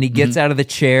 disguise and he gets out of the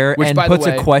chair and puts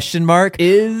a question mark.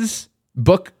 Is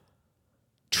book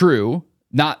true?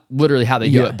 Not literally how they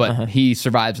do it, but he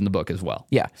survives in the book as well.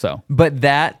 Yeah. So, but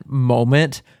that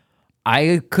moment,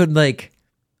 I could like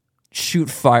shoot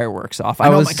fireworks off. I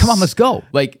was like, come on, let's go.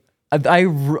 Like, I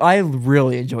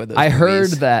really enjoyed those. I movies. heard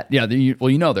that. Yeah,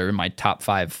 they're in my top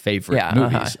 5 favorite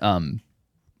movies.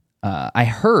 I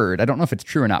heard, I don't know if it's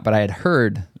true or not, but I had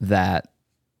heard that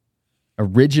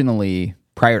originally,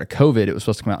 prior to COVID, it was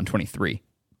supposed to come out in 23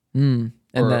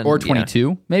 or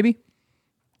 22, maybe.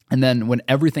 And then when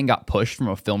everything got pushed from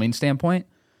a filming standpoint,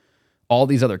 all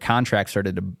these other contracts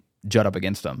started to jut up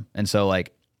against them, and so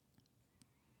like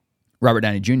Robert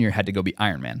Downey Jr. had to go be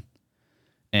Iron Man.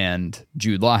 And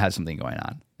Jude Law has something going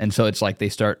on. And so it's like they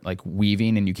start like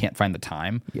weaving and you can't find the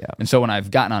time. Yeah. And so when I've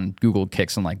gotten on Google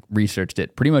Kicks and like researched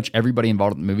it, pretty much everybody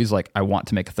involved in the movie is like, I want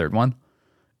to make a third one.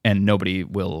 And nobody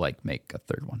will like make a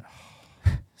third one.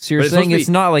 So you're saying it's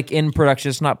not like in production,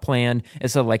 it's not planned.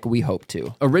 It's like we hope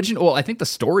to. Well, I think the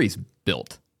story's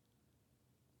built.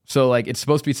 So like it's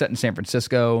supposed to be set in San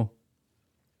Francisco.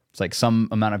 It's like some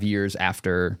amount of years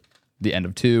after the end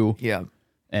of 2. Yeah.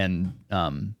 And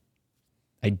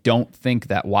I don't think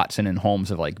that Watson and Holmes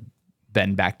have like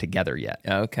been back together yet.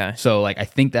 Okay. So like I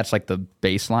think that's like the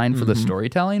baseline for the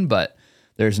storytelling, but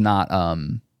there's not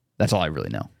that's all I really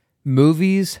know.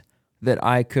 Movies that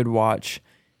I could watch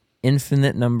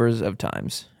infinite numbers of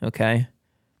times, okay?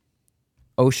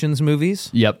 Oceans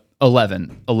movies? Yep.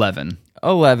 11.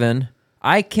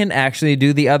 I can actually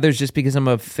do the others just because I'm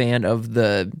a fan of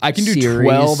the I can do series.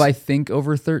 12, I think,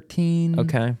 over 13.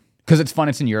 Okay. Because it's fun,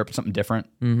 it's in Europe, it's something different.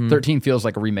 13 feels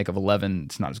like a remake of 11.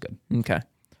 It's not as good. Okay.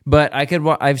 but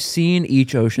I've seen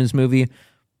each Ocean's movie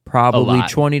probably lot.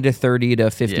 20 to 30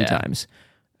 to 50 Yeah. times.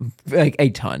 Like a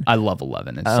ton. I love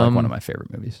 11. It's like one of my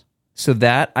favorite movies. So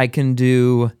that I can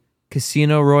do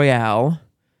Casino Royale.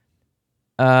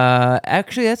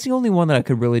 Actually, that's the only one that I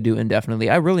could really do indefinitely.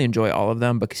 I really enjoy all of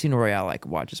them, but Casino Royale I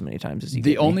could watch as many times as you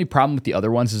The give me. only problem with the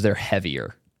other ones is they're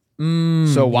heavier.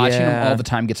 So watching them all the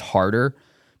time gets harder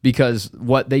because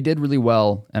what they did really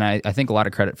well, and I think a lot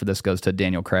of credit for this goes to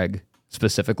Daniel Craig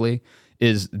specifically,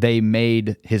 is they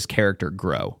made his character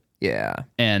grow. Yeah.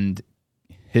 And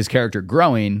his character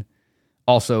growing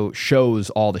also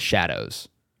shows all the shadows,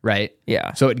 right?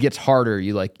 Yeah. So it gets harder.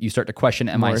 You start to question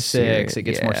More MI6. serious, It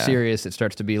gets more yeah. serious. It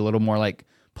starts to be a little more like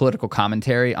political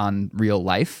commentary on real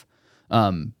life,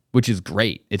 which is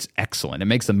great. It's excellent. It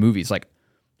makes the movies like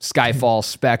Skyfall,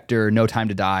 Spectre, No Time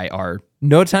to Die are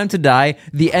No Time to Die.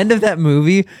 The end of that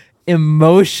movie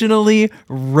emotionally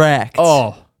wrecked.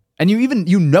 oh, and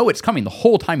you know it's coming the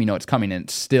whole time. You know it's coming, and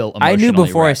it's still I emotionally knew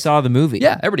before I wrecked. saw the movie.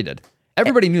 Yeah, everybody did.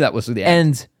 Everybody knew that was the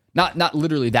end. And Not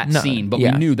literally that scene, but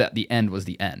yeah. we knew that the end was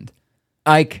the end.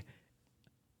 like,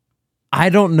 I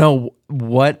don't know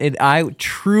I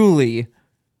truly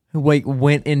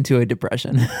went into a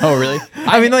depression. Oh, really?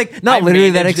 I mean, like, not I literally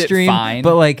that managed it extreme, fine.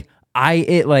 but like,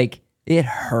 it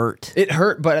hurt. It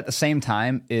hurt, but at the same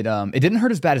time, it didn't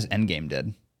hurt as bad as Endgame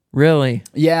did. Really?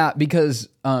 Yeah, because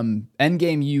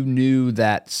Endgame, you knew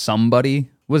that somebody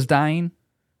was dying.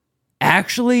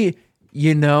 Actually,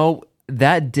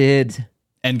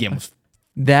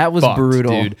 that was Fucked,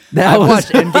 brutal. dude. That I was watched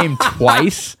Endgame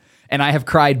twice, and I have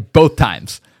cried both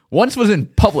times. Once was in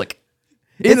public,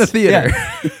 in the theater.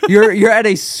 Yeah. You're at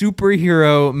a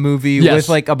superhero movie Yes. with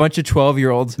like a bunch of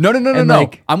 12-year-olds. No. and,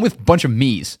 like, I'm with a bunch of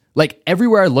me's. Like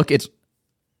everywhere I look, it's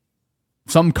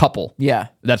some couple. Yeah.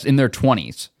 That's in their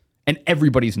 20s, and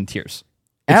everybody's in tears.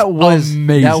 That was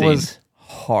amazing. That was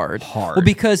hard. Well,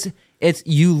 because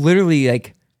you literally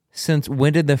like, since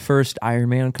when did the first Iron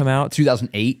Man come out?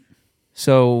 2008.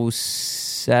 So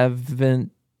 16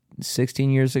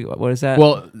 years ago. What is that?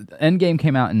 Well, Endgame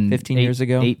came out in 15 years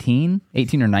ago? 18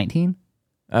 or 19.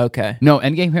 Okay. No,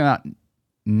 Endgame came out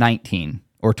 19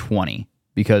 or 20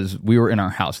 because we were in our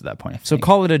house at that point. I So think.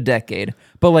 call it a decade,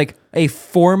 but like a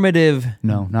formative,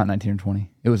 No, not 19 or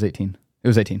 20. It was 18. It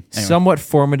was 18. Anyway. somewhat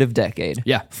formative decade.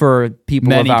 Yeah. For people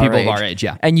Many of our people age. of our age,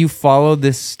 yeah. And you follow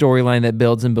this storyline that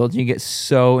builds and builds, and you get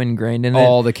so ingrained in it.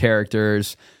 All the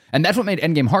characters. And that's what made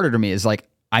Endgame harder to me is like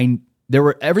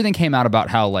everything came out about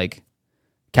how like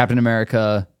Captain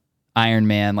America, Iron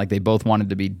Man, like they both wanted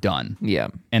to be done. Yeah.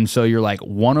 And so you're like,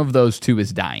 one of those two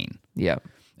is dying. Yeah.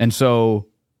 And so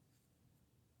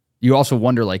you also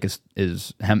wonder, like,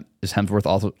 is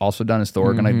Hemsworth also done? Is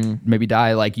Thor going to maybe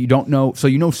die? Like, you don't know. So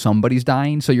you know somebody's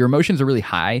dying. So your emotions are really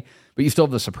high, but you still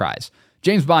have the surprise.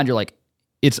 James Bond, you're like,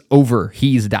 it's over.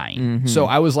 He's dying. So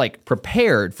I was, like,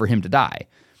 prepared for him to die.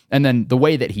 And then the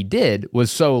way that he did was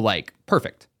so, like,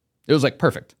 perfect. It was, like,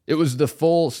 perfect. It was the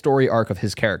full story arc of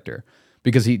his character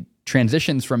because he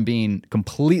transitions from being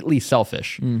completely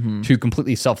selfish to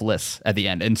completely selfless at the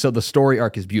end. And so the story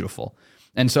arc is beautiful.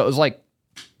 And so it was like,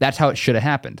 that's how it should have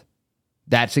happened.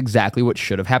 That's exactly what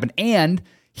should have happened. And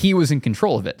he was in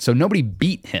control of it. So nobody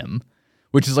beat him,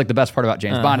 which is like the best part about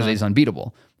James Bond is that he's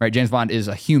unbeatable, right? James Bond is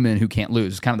a human who can't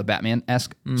lose. It's kind of the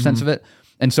Batman-esque sense of it.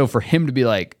 And so for him to be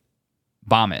like,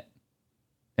 bomb it,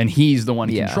 and he's the one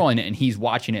controlling it, and he's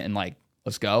watching it and like,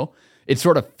 let's go. It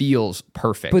sort of feels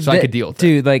perfect. But so I could deal with it.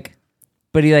 Dude, like,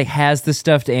 but he like has the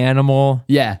stuffed animal.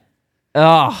 Yeah.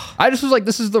 Oh, I just was like,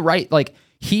 this is the right, like,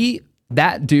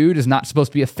 that dude is not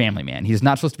supposed to be a family man. He's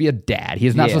not supposed to be a dad.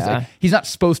 He's not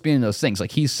supposed to be in those things.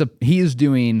 Like he is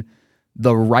doing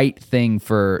the right thing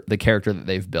for the character that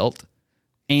they've built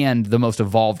and the most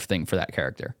evolved thing for that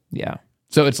character. yeah.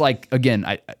 So it's like, again,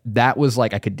 that was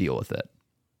like, I could deal with it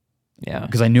Yeah.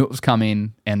 because I knew it was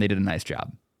coming and they did a nice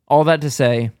job. All that to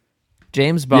say,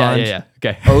 James Bond, Yeah.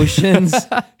 Okay. Oceans,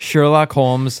 Sherlock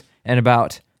Holmes, and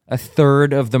about a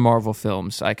third of the Marvel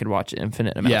films I could watch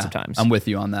infinite amounts of times. I'm with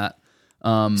you on that.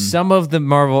 Some of the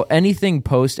Marvel, anything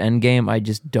post Endgame, I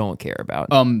just don't care about.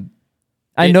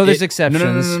 I know there's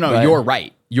exceptions. No. but- You're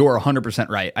right. You're 100%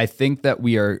 right. I think that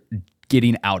we are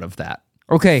getting out of that.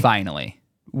 Okay. Finally.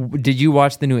 Did you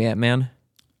watch the new Ant-Man?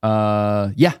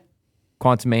 Yeah.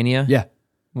 Quantumania? Yeah.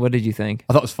 What did you think?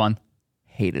 I thought it was fun.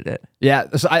 Hated it. Yeah,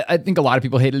 so I think a lot of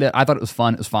people hated it. I thought it was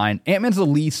fun. It was fine. Ant-Man's the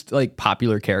least like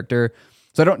popular character,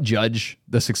 so I don't judge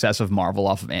the success of Marvel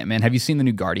off of Ant-Man. Have you seen the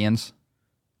new Guardians?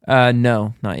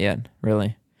 No, not yet.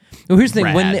 Really. Well, here's the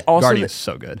thing. When they also Guardians is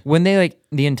so good. when they like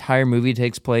the entire movie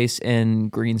takes place in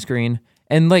green screen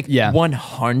and like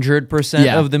 100%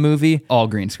 Yeah. of the movie, All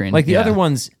green screen. like the Yeah. other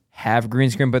ones have green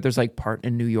screen, but there's like part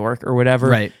in New York or whatever.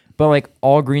 Right. But like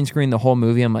all green screen the whole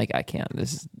movie, I'm like, I can't.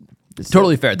 This is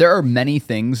Totally fair. There are many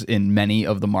things in many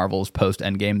of the Marvels post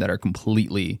Endgame that are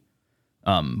completely,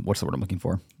 what's the word I'm looking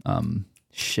for?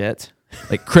 Shit.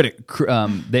 Like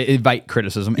they invite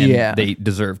criticism and they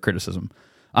deserve criticism.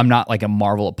 I'm not like a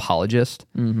Marvel apologist.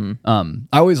 Mm-hmm.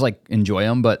 I always like enjoy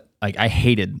them, but like I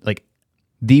hated like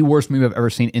the worst movie I've ever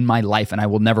seen in my life, and I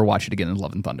will never watch it again is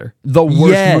Love and Thunder. The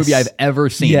worst movie I've ever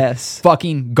seen. Yes.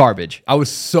 Fucking garbage. I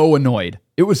was so annoyed.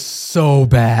 It was so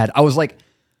bad. I was like,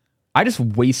 I just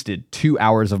wasted 2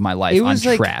 hours of my life on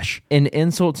trash. An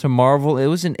insult to Marvel. It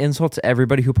was an insult to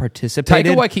everybody who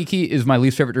participated. Taika Waititi is my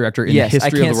least favorite director in the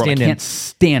history of the world. I can't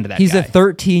stand that guy. He's a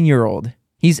 13-year-old.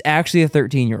 He's actually a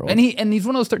 13-year-old. And he's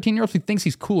one of those 13-year-olds who thinks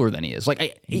he's cooler than he is.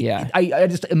 Like I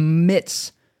just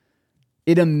emits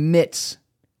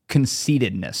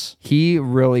conceitedness. He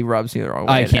really rubs me the wrong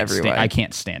way in every way. I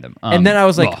can't stand him. And then I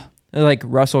was like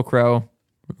Russell Crowe,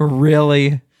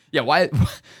 really? Yeah, why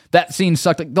that scene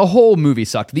sucked. Like the whole movie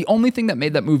sucked. The only thing that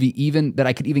made that movie even that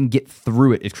I could even get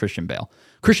through it is Christian Bale.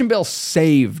 Christian Bale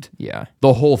saved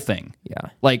the whole thing. Yeah.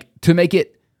 Like to make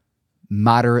it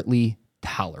moderately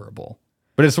tolerable.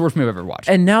 But it's the worst movie I've ever watched.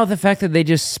 And now the fact that they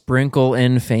just sprinkle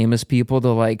in famous people to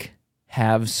like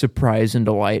have surprise and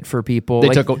delight for people.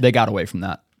 They got away from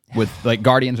that. With like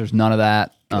Guardians, there's none of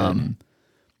that.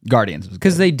 Guardians was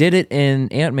because they did it in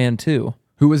Ant-Man too.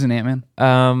 Who was in Ant-Man?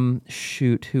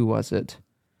 Who was it?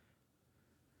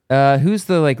 Who's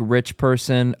the like rich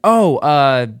person?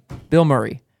 Bill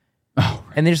Murray. Oh,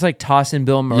 and they just like toss in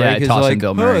Bill Murray. Yeah, toss in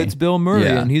Bill Murray. Oh, it's Bill Murray,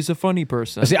 and he's a funny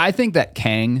person. See, I think that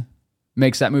Kang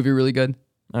makes that movie really good.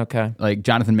 Okay, like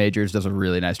Jonathan Majors does a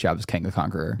really nice job as Kang the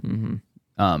Conqueror. Mm-hmm.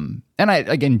 And I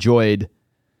like enjoyed.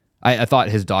 I thought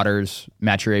his daughter's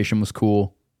maturation was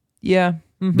cool. Yeah,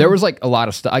 mm-hmm. There was like a lot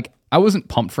of stuff. Like I wasn't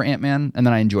pumped for Ant-Man, and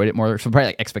then I enjoyed it more. So probably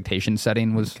like expectation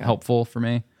setting was helpful for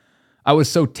me. I was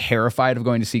so terrified of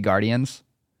going to see Guardians,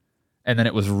 and then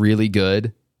it was really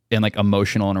good and like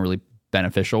emotional in a really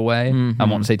beneficial way. Mm-hmm. I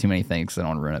won't say too many things because I don't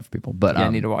want to ruin it for people. But I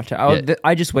need to watch it.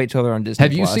 I just wait till they're on Disney.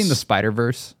 Have you seen the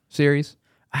Spider-Verse series?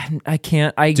 I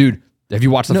can't. Dude, have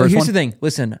you watched the first one? Here's the thing.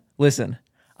 Listen.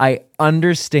 I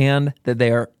understand that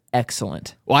they are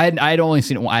excellent. Well, I had only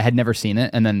seen it. I had never seen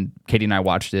it, and then Katie and I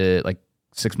watched it like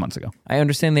 6 months ago. I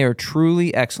understand they are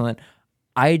truly excellent.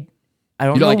 I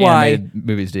don't you know like why animated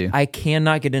movies, do you? I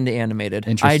cannot get into animated.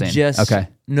 Interesting. I just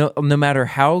no matter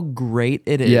how great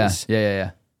it is.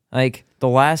 Yeah. Like the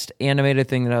last animated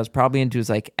thing that I was probably into is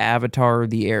like Avatar: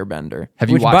 The Airbender.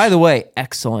 Which, by the way,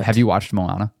 excellent. Have you watched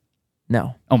Moana?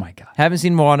 No. Oh my god. Haven't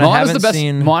seen Moana. Moana's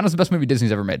the best movie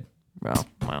Disney's ever made. Oh,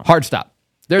 wow. Hard stop.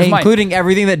 Including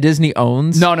everything that Disney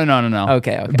owns? No.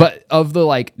 Okay. But of the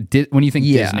like, when you think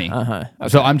Disney, Okay.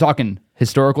 So I'm talking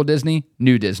historical Disney,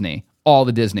 new Disney, all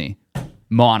the Disney.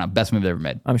 Moana, best movie ever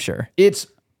made. I'm sure. It's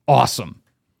awesome.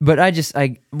 But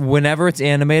whenever it's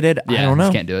animated, I don't know.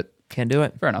 Just can't do it. Can't do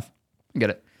it. Fair enough. I get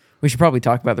it. We should probably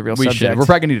talk about the real subject. We're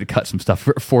probably gonna need to cut some stuff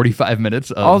for 45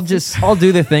 minutes. I'll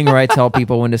do the thing where I tell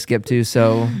people when to skip to.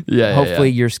 So hopefully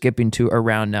you're skipping to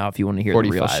around now if you want to hear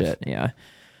 45. The real shit. Yeah.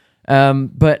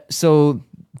 But so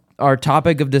our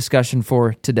topic of discussion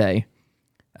for today,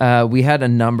 we had a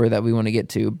number that we want to get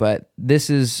to, but this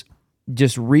is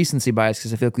just recency bias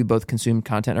because I feel like we both consumed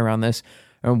content around this,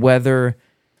 and whether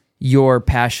your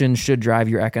passion should drive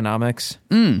your economics,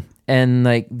 and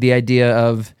like the idea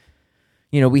of,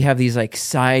 we have these like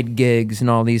side gigs and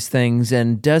all these things,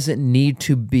 and does it need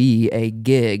to be a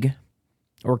gig,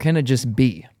 or can it just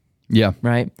be? Yeah.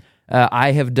 Right.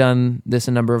 I have done this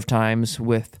a number of times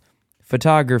with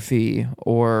photography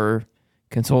or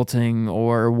consulting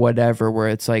or whatever, where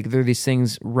it's like there are these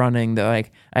things running that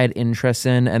like I had interest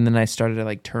in, and then I started to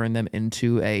like turn them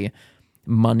into a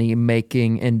money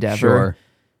making endeavor. Sure.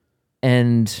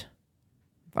 And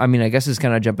I mean, I guess it's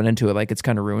kind of jumping into it, like it's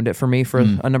kind of ruined it for me for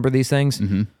a number of these things.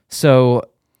 Mm-hmm. So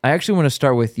I actually want to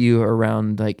start with you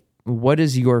around like, what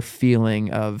is your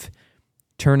feeling of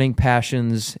turning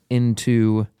passions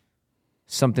into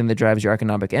something that drives your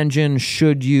economic engine?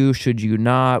 Should you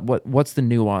not? What's the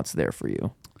nuance there for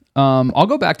you? I'll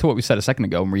go back to what we said a second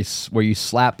ago, where you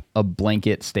slap a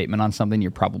blanket statement on something,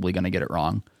 you're probably going to get it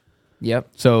wrong. Yep.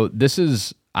 So this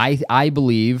is, I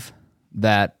believe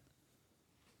that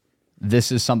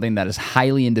this is something that is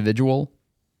highly individual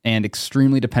and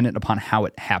extremely dependent upon how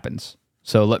it happens.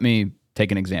 So let me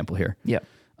take an example here. Yep.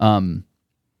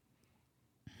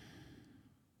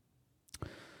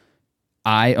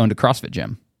 I owned a CrossFit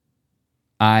gym.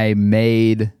 I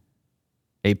made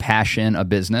a passion a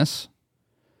business.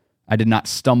 I did not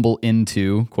stumble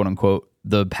into, quote unquote,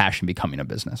 the passion becoming a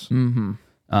business.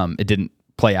 Mm-hmm. It didn't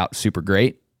play out super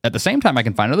great. At the same time, I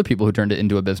can find other people who turned it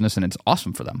into a business and it's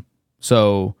awesome for them.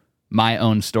 So my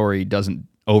own story doesn't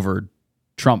over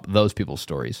trump those people's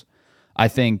stories. I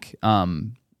think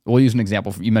we'll use an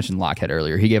example. You mentioned Lockhead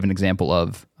earlier. He gave an example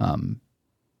of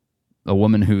a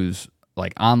woman whose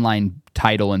like online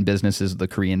title in business is the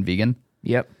Korean vegan.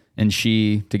 Yep. And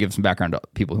she, to give some background to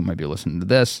people who might be listening to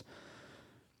this,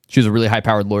 she was a really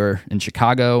high-powered lawyer in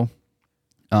Chicago.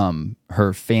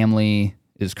 Her family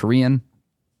is Korean.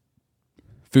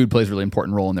 Food plays a really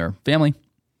important role in their family.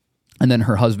 And then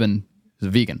her husband is a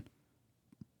vegan.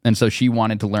 And so she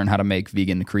wanted to learn how to make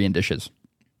vegan Korean dishes.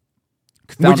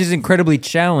 Which is incredibly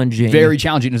challenging. Very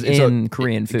challenging. It's in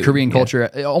Korean food. Korean culture,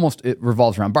 it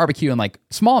revolves around barbecue and like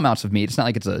small amounts of meat. It's not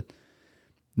like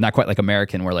not quite like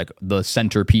American where like the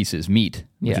centerpiece is meat,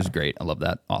 which is great. I love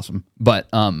that. Awesome. But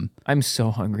I'm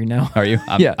so hungry now. Are you?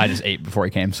 Yeah. I just ate before I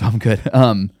came, so I'm good.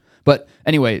 But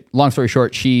anyway, long story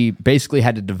short, she basically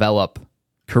had to develop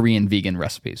Korean vegan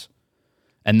recipes.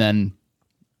 And then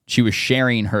she was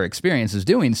sharing her experiences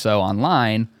doing so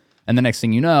online. And the next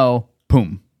thing you know,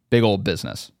 boom, big old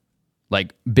business.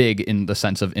 Like big in the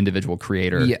sense of individual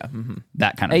creator. Yeah.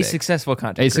 That kind of big. Successful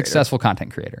content creator. Successful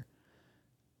content creator.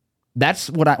 That's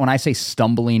what when I say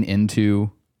stumbling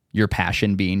into your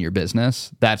passion being your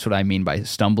business, that's what I mean by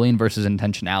stumbling versus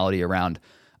intentionality around,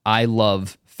 I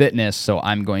love fitness, so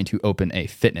I'm going to open a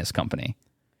fitness company.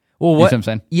 Well, You know what I'm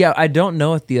saying? Yeah, I don't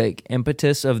know if the like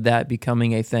impetus of that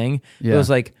becoming a thing. Yeah. It was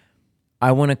like,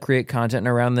 I want to create content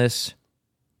around this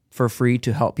for free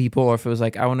to help people, or if it was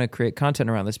like, I want to create content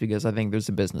around this because I think there's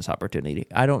a business opportunity.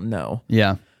 I don't know.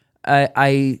 Yeah.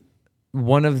 I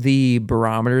one of the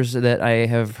barometers that I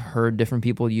have heard different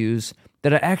people use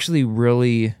that I actually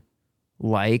really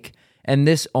like, and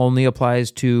this only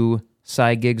applies to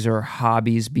side gigs or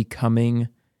hobbies becoming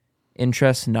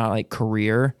interests, not like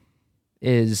career,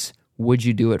 is would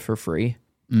you do it for free?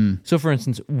 So for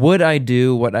instance, would I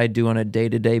do what I do on a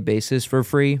day-to-day basis for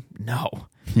free? No.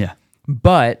 Yeah.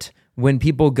 But when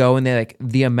people go and they like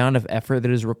the amount of effort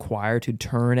that is required to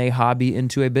turn a hobby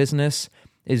into a business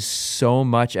is so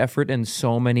much effort and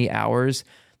so many hours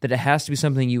that it has to be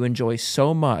something you enjoy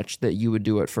so much that you would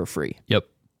do it for free. Yep.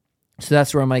 So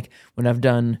that's where I'm like, when I've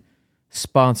done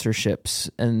sponsorships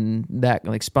and that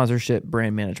like sponsorship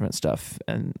brand management stuff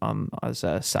and as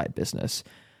a side business,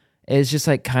 it's just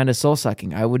like kind of soul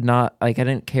sucking. I would not like, I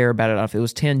didn't care about it if it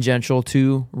was tangential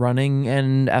to running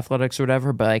and athletics or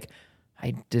whatever, but like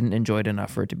I didn't enjoy it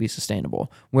enough for it to be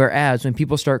sustainable. Whereas when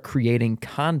people start creating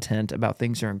content about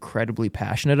things they're incredibly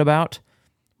passionate about,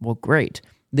 well, great.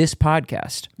 This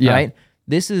podcast, right?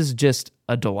 This is just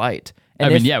a delight.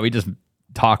 And we just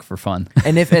talk for fun.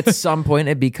 And if at some point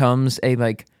it becomes a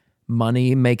like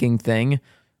money making thing,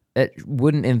 it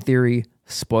wouldn't in theory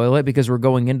spoil it because we're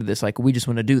going into this like we just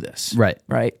want to do this. Right.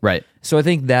 So I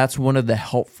think that's one of the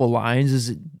helpful lines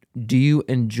is, do you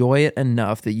enjoy it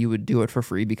enough that you would do it for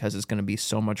free because it's going to be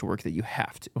so much work that you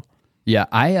have to? Yeah,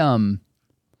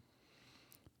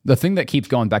 the thing that keeps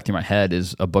going back through my head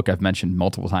is a book I've mentioned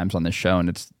multiple times on this show, and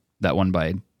it's that one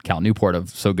by Cal Newport of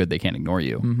So Good They Can't Ignore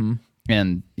You. Mm-hmm.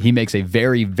 And he makes a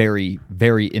very, very,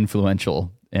 very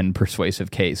influential and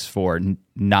persuasive case for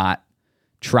not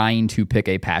trying to pick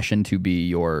a passion to be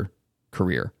your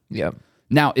career. Yeah.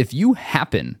 Now, if you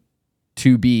happen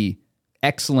to be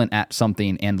excellent at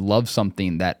something and love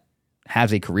something that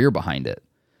has a career behind it,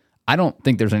 I don't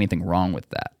think there's anything wrong with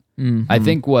that. Mm-hmm. I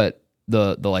think what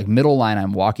the like middle line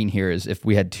I'm walking here is if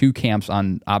we had two camps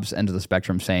on opposite ends of the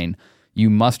spectrum saying you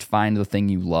must find the thing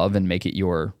you love and make it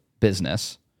your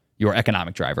business, your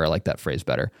economic driver. I like that phrase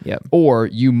better. Yep. Or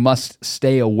you must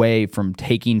stay away from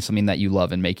taking something that you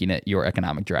love and making it your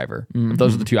economic driver. Mm-hmm.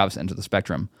 Those are the two opposite ends of the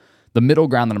spectrum. The middle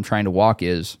ground that I'm trying to walk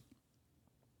is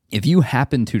if you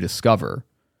happen to discover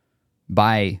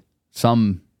by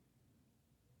some,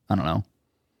 I don't know,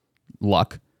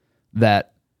 luck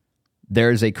that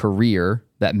there's a career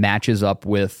that matches up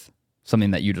with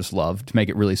something that you just love, to make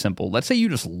it really simple. Let's say you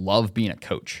just love being a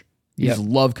coach. You just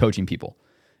love coaching people.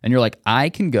 And you're like, I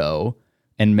can go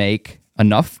and make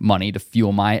enough money to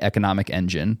fuel my economic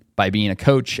engine by being a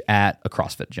coach at a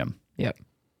CrossFit gym. Yep.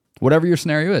 Whatever your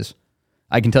scenario is.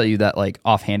 I can tell you that like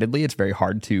offhandedly, it's very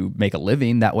hard to make a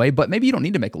living that way, but maybe you don't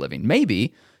need to make a living.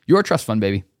 Maybe you're a trust fund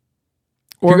baby.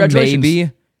 Or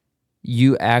maybe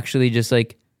you actually just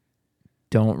like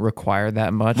don't require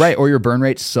that much. Right. Or your burn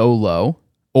rate's so low,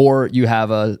 or you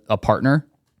have a partner,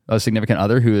 a significant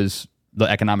other who is the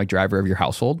economic driver of your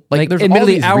household. Like there's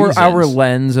admittedly, all these our reasons.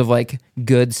 lens of like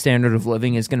good standard of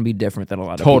living is going to be different than a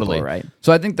lot of people, right?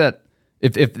 So I think that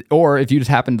if you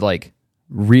just happen to like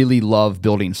really love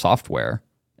building software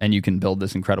and you can build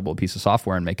this incredible piece of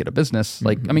software and make it a business.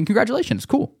 Like, I mean, congratulations,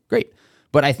 cool, great.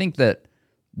 But I think that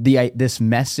this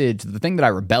message, the thing that I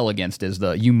rebel against is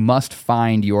you must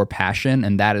find your passion,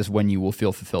 and that is when you will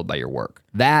feel fulfilled by your work.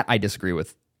 That I disagree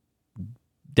with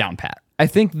down pat. I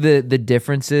think the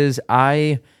difference is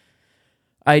I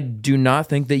do not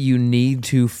think that you need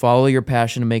to follow your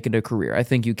passion and make it a career. I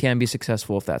think you can be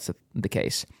successful if that's the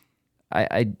case.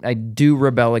 I do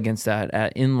rebel against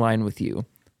that in line with you.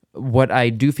 What I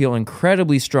do feel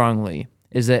incredibly strongly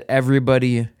is that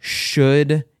everybody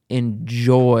should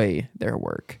enjoy their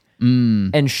work.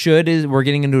 And we're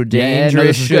getting into a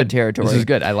dangerous should territory. This is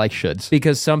good. I like shoulds.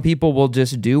 Because some people will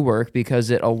just do work because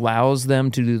it allows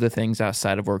them to do the things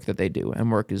outside of work that they do.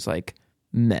 And work is like,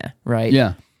 meh, right?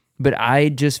 Yeah. But I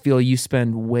just feel you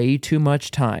spend way too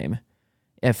much time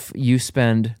if you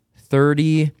spend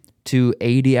 30 to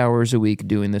 80 hours a week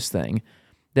doing this thing.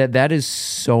 That is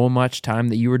so much time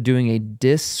that you are doing a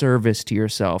disservice to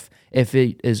yourself if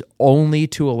it is only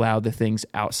to allow the things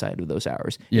outside of those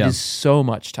hours. Yeah. It is so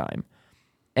much time.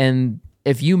 And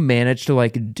if you manage to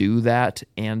like do that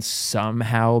and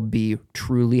somehow be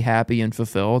truly happy and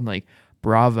fulfilled, like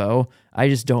bravo, I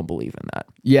just don't believe in that.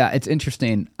 Yeah, it's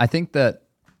interesting. I think that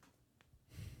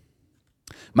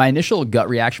my initial gut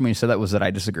reaction when you said that was that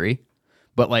I disagree.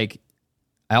 But like,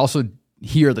 I also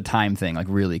hear the time thing like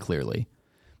really clearly.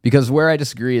 Because where I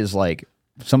disagree is like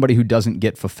somebody who doesn't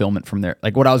get fulfillment from their,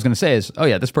 like what I was going to say is, oh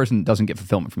yeah, this person doesn't get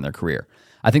fulfillment from their career.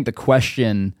 I think the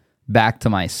question back to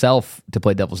myself to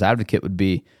play devil's advocate would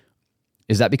be,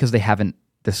 is that because they haven't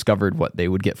discovered what they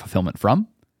would get fulfillment from?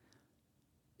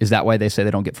 Is that why they say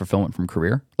they don't get fulfillment from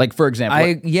career? Like for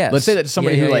example, yes. Let's say that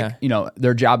somebody who like, you know,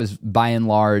 their job is by and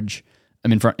large,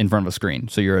 I'm in front of a screen.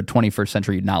 So you're a 21st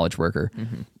century knowledge worker,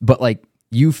 but like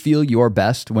you feel your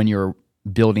best when you're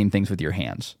building things with your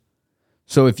hands.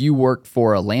 So if you worked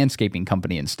for a landscaping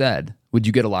company instead, would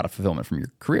you get a lot of fulfillment from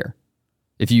your career?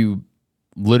 If you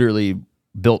literally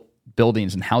built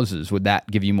buildings and houses, would that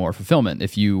give you more fulfillment?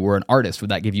 If you were an artist,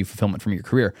 would that give you fulfillment from your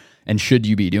career? And should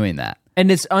you be doing that? And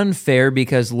it's unfair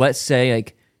because let's say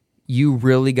like you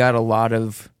really got a lot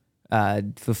of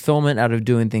fulfillment out of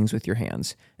doing things with your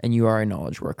hands and you are a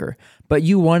knowledge worker, but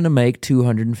you want to make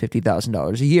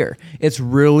 $250,000 a year. It's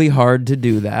really hard to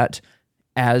do that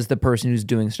as the person who's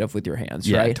doing stuff with your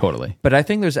hands, right? Yeah, totally. But I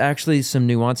think there's actually some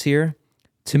nuance here.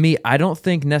 To me, I don't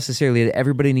think necessarily that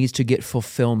everybody needs to get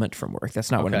fulfillment from work. That's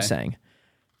not what I'm saying.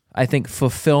 I think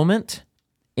fulfillment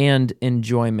and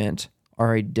enjoyment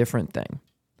are a different thing.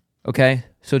 Okay?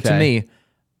 So to me,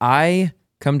 I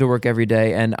come to work every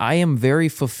day and I am very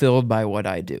fulfilled by what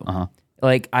I do.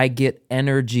 Like I get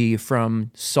energy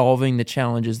from solving the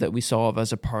challenges that we solve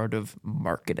as a part of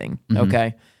marketing.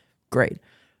 Okay? Great.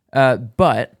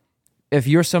 But if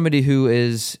you're somebody who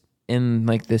is in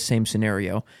like this same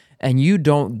scenario and you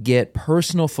don't get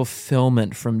personal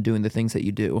fulfillment from doing the things that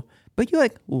you do, but you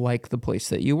like the place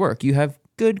that you work, you have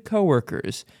good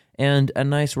coworkers and a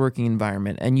nice working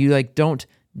environment, and you like don't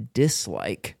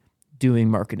dislike doing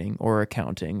marketing or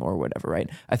accounting or whatever, right?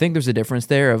 I think there's a difference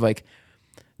there of like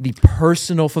the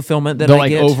personal fulfillment that I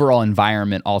get. The overall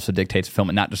environment also dictates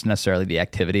fulfillment, not just necessarily the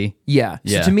activity. Yeah.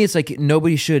 So to me, it's like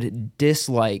nobody should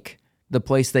dislike the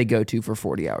place they go to for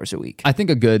 40 hours a week. I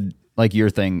think a good, like your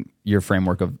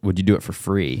framework of would you do it for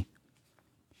free?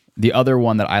 The other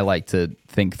one that I like to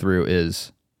think through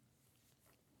is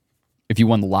if you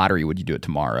won the lottery, would you do it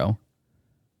tomorrow?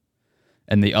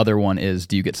 And the other one is,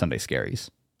 do you get Sunday scaries?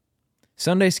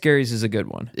 Sunday scaries is a good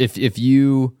one.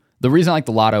 The reason I like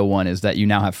the lotto one is that you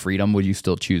now have freedom. Would you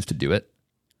still choose to do it?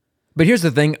 But here's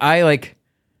the thing. It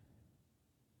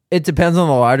depends on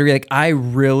the lottery. Like I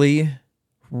really,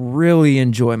 really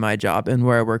enjoy my job and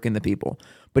where I work and the people.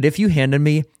 But if you handed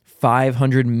me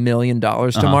 $500 million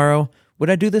tomorrow, would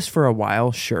I do this for a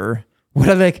while? Sure. Would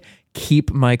I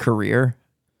keep my career?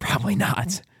 Probably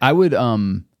not. I would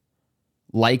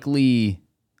likely,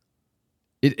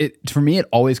 for me, it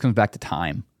always comes back to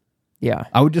time. Yeah.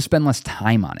 I would just spend less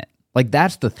time on it. Like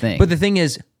that's the thing. But the thing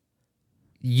is,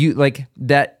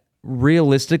 that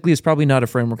realistically is probably not a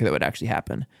framework that would actually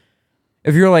happen.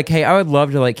 If you're like, hey, I would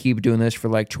love to keep doing this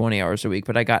for 20 hours a week,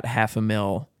 but I got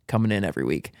 $500,000 coming in every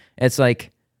week. It's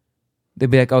like, they'd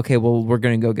be like, okay, well, we're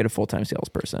going to go get a full-time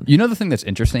salesperson. You know, the thing that's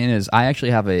interesting is I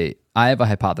actually have a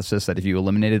hypothesis that if you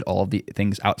eliminated all of the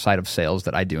things outside of sales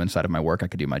that I do inside of my work, I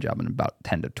could do my job in about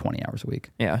 10 to 20 hours a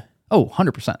week. Yeah. Oh,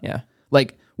 100%. Yeah.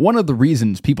 Like one of the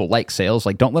reasons people like sales,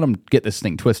 don't let them get this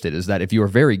thing twisted, is that if you are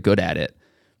very good at it,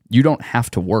 you don't have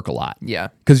to work a lot. Yeah.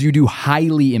 Because you do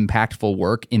highly impactful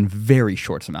work in very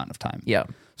short amount of time. Yeah.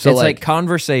 So it's like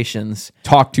conversations.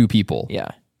 Talk to people.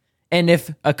 Yeah. And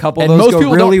if a couple of those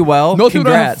go really well, most people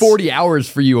don't have congrats. 40 hours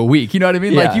for you a week. You know what I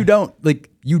mean? Yeah.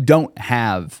 You don't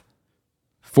have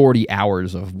 40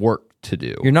 hours of work to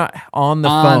do. You're not on the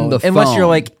phone unless you're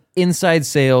like inside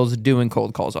sales doing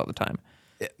cold calls all the time.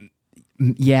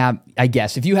 Yeah, I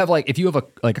guess if you have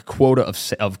a quota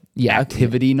of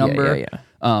activity number,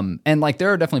 and like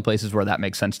there are definitely places where that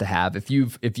makes sense to have. If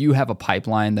you have a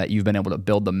pipeline that you've been able to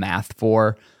build the math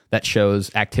for that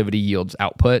shows activity yields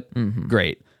output,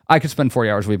 great. I could spend 40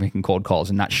 hours a week making cold calls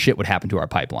and not shit would happen to our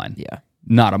pipeline. Yeah,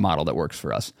 not a model that works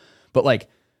for us. But like,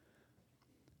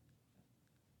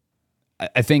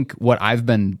 I think what I've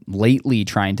been lately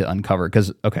trying to uncover,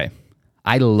 because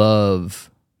I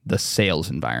love the sales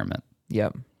environment.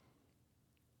 Yep.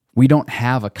 We don't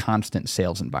have a constant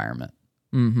sales environment.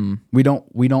 Mm-hmm. We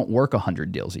don't work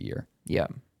 100 deals a year. Yeah.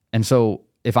 And so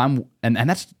if I'm and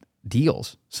that's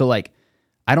deals. So like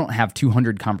I don't have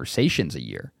 200 conversations a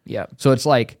year. Yeah. So it's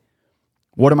like,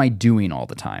 what am I doing all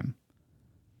the time?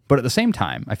 But at the same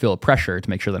time, I feel a pressure to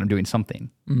make sure that I'm doing something.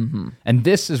 Mm-hmm. And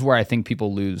this is where I think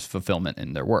people lose fulfillment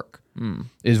in their work,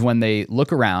 is when they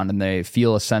look around and they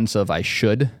feel a sense of I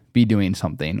should be doing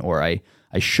something, or I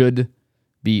should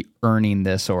be earning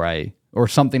this, or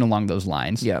something along those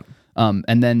lines. Yeah.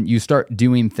 And then you start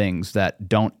doing things that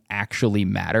don't actually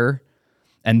matter,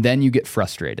 and then you get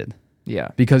frustrated.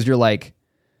 Yeah. Because you're like,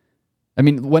 I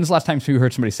mean, when's the last time you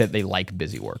heard somebody say that they like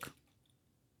busy work?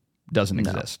 Doesn't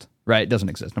exist, right? It doesn't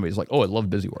exist. Nobody's like, oh, I love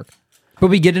busy work. But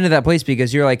we get into that place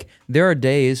because you're like, there are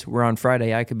days where on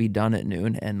Friday I could be done at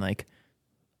noon and like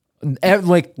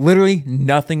literally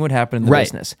nothing would happen in the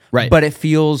business. Right. But it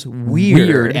feels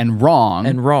weird and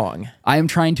wrong. I am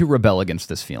trying to rebel against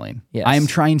this feeling. Yes. I am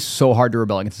trying so hard to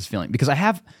rebel against this feeling because I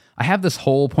have this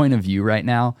whole point of view right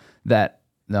now that,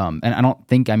 and I don't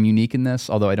think I'm unique in this,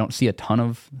 although I don't see a ton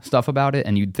of stuff about it.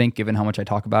 And you'd think, given how much I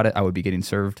talk about it, I would be getting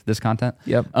served this content.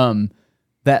 Yep.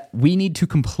 That we need to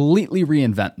completely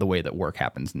reinvent the way that work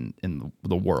happens in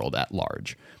the world at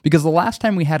large. Because the last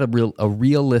time we had a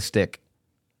realistic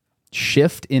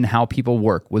shift in how people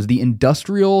work was the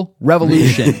Industrial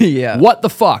Revolution. Yeah. What the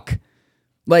fuck?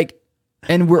 Like,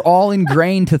 and we're all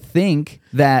ingrained to think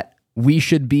that we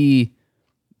should be,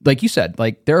 like you said,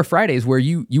 like there are Fridays where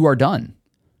you are done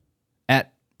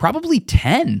at probably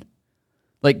 10.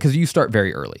 Like, because you start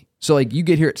very early. So like you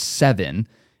get here at 7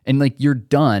 and like you're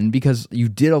done because you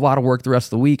did a lot of work the rest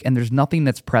of the week and there's nothing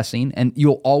that's pressing and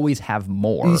you'll always have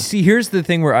more. You see, here's the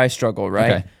thing where I struggle,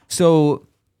 right? Okay. So,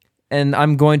 and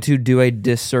I'm going to do a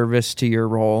disservice to your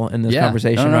role in this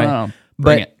conversation, right? No.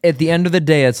 But at the end of the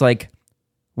day, it's like,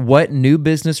 what new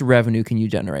business revenue can you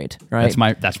generate, right?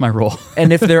 That's my role.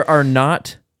 And if there are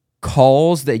not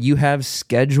calls that you have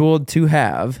scheduled to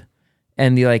have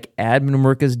and the like admin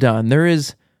work is done, there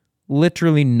is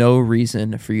literally no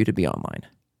reason for you to be online.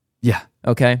 Yeah.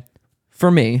 Okay.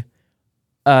 For me,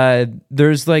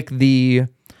 there's like the,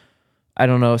 I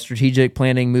don't know, strategic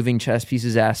planning, moving chess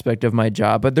pieces aspect of my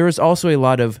job, but there is also a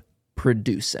lot of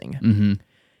producing. Mm-hmm.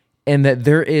 And that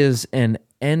there is an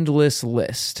endless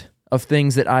list of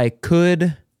things that I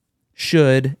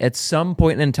should at some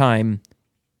point in time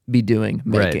be doing,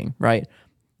 making, right?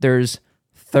 There's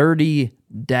 30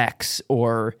 decks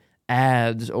or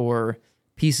ads or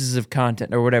pieces of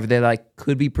content or whatever they like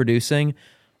could be producing.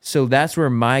 So that's where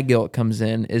my guilt comes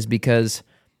in, is because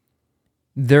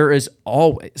there is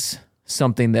always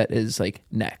something that is like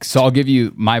next. So I'll give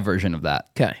you my version of that.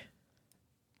 Okay.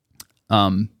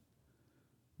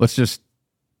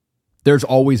 There's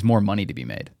always more money to be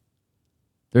made.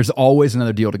 There's always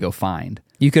another deal to go find.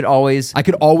 I could always be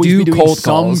doing cold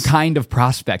some calls. kind of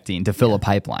prospecting to fill a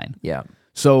pipeline. Yeah.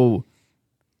 So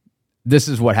this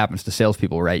is what happens to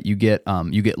salespeople, right? You get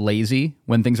lazy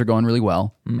when things are going really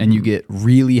well, and you get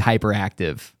really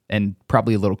hyperactive and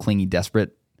probably a little clingy,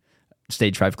 desperate,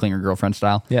 stage 5 clinger girlfriend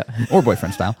style, or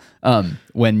boyfriend style.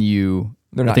 When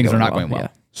things are not going well. Yeah.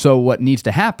 So what needs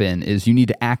to happen is you need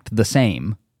to act the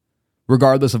same,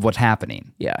 regardless of what's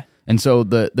happening. Yeah. And so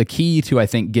the key to, I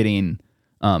think, getting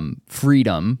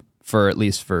freedom for at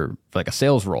least for like a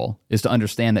sales role is to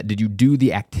understand that, did you do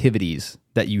the activities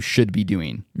that you should be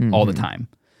doing all the time?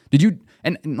 Did you,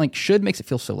 and like should makes it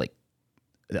feel so like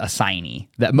assigny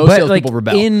that most salespeople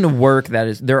rebel. In work,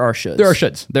 there are shoulds. There are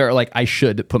shoulds. There are like, I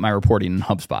should put my reporting in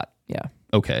HubSpot. Yeah.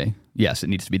 Okay. Yes, it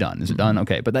needs to be done. Is it done?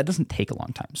 Okay. But that doesn't take a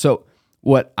long time. So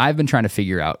what I've been trying to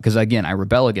figure out, because again, I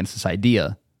rebel against this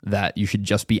idea that you should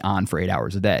just be on for 8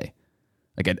 hours a day.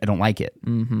 Like I don't like it.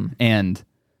 And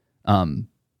I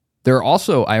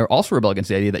also rebel against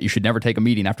the idea that you should never take a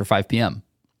meeting after 5 p.m.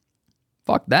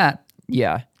 Fuck that.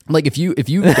 Yeah. Like if you've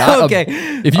got Okay.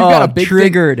 if you've got a big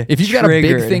triggered. thing, if you've got a big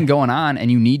Triggered. thing going on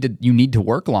and you need to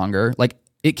work longer, like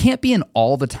it can't be an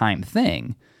all the time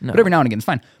thing. But every now and again it's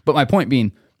fine. But my point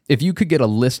being, if you could get a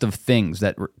list of things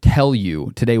that tell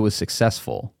you today was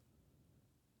successful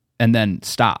and then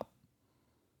stop,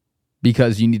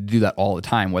 because you need to do that all the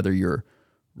time, whether you're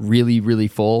really, really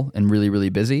full and really, really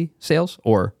busy sales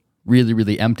or really,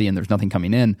 really empty and there's nothing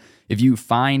coming in. If you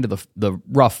find the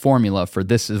rough formula for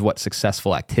this is what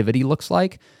successful activity looks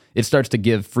like, it starts to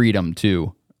give freedom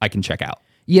to, I can check out.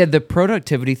 Yeah, the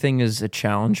productivity thing is a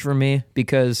challenge for me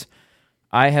because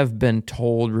I have been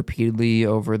told repeatedly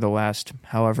over the last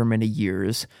however many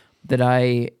years that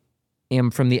I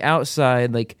am from the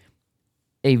outside like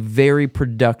a very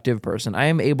productive person. I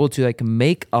am able to like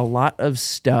make a lot of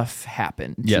stuff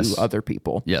happen to other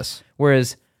people. Yes.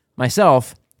 Whereas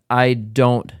myself, I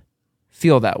don't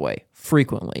feel that way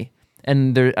frequently.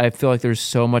 And I feel like there's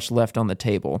so much left on the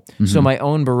table. Mm-hmm. So my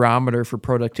own barometer for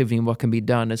productivity and what can be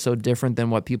done is so different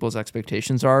than what people's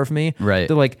expectations are of me. Right.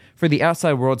 That like for the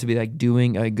outside world to be like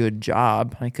doing a good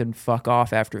job, I could fuck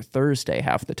off after Thursday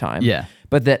half the time. Yeah.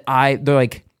 But that they're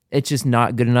like, it's just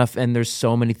not good enough and there's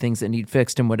so many things that need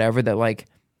fixed and whatever that like,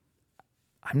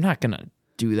 I'm not going to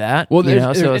do that. Well, you know?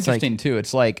 there's So it's interesting too.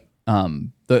 It's like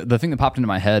the thing that popped into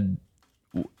my head,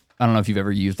 I don't know if you've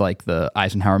ever used like the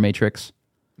Eisenhower matrix.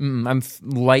 I'm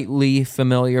lightly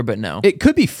familiar, but no. It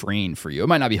could be freeing for you. It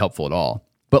might not be helpful at all.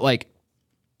 But like,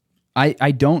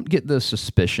 I don't get the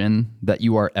suspicion that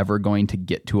you are ever going to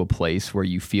get to a place where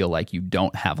you feel like you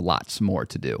don't have lots more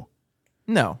to do.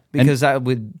 No, because that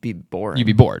would be boring. You'd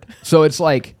be bored. So it's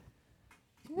like,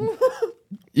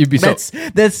 you'd be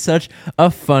That's such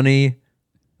a funny,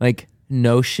 like,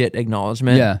 no shit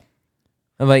acknowledgement. Yeah.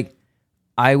 I'm like,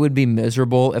 I would be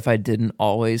miserable if I didn't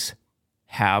always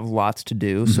have lots to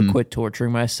do. So quit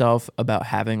torturing myself about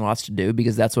having lots to do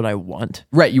because that's what I want.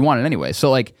 Right. You want it anyway. So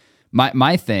like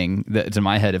my thing that's in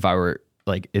my head, if I were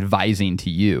like advising to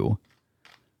you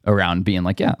around being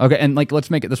like, yeah, okay. And like, let's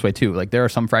make it this way too. Like there are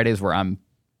some Fridays where I'm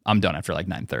done after like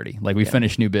 9:30. Like we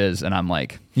finished new biz and I'm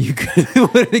like, You could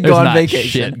literally there's go on not vacation.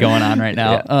 shit going on right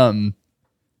now. Yeah.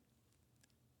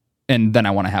 And then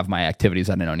I want to have my activities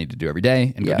that I don't need to do every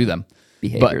day and go do them.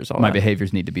 Behaviors, but all my that.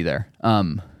 behaviors need to be there.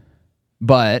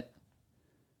 But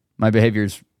my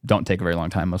behaviors don't take a very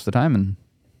long time most of the time, and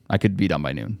I could be done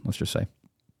by noon, let's just say.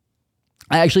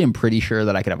 I actually am pretty sure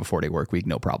that I could have a 4-day work week,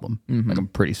 no problem. Like I'm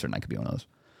pretty certain I could be one of those.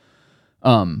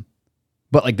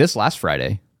 But like this last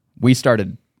Friday, we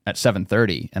started at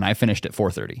 7:30 and I finished at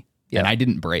 4:30. And I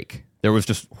didn't break. There was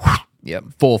just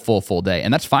full day.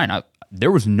 And that's fine. I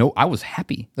was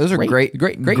happy. Those are great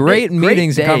days,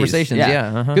 meetings and days. conversations.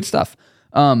 Yeah. Good stuff.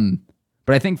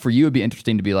 But I think for you, it'd be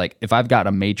interesting to be like, if I've got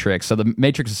a matrix, so the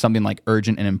matrix is something like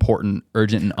urgent and important,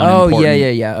 urgent and unimportant. Oh,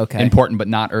 yeah. Okay. Important but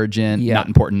not urgent, not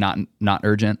important, not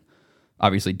urgent.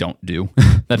 Obviously, don't do.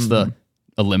 That's the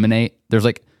eliminate. There's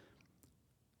like,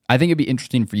 I think it'd be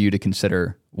interesting for you to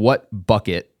consider what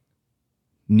bucket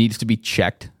needs to be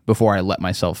checked before I let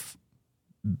myself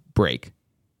break.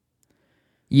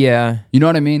 Yeah. You know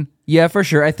what I mean? Yeah, for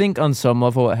sure. I think on some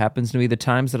level it happens to me. The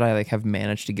times that I like have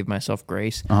managed to give myself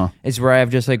grace is where I've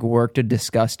just like worked a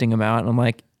disgusting amount and I'm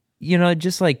like, you know,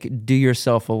 just like do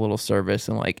yourself a little service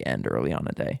and like end early on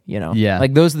a day, you know? Yeah.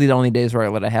 Like those are the only days where I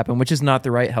let it happen, which is not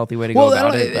the right healthy way to go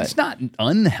about it. It's not an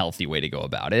unhealthy way to go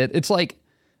about it. It's like,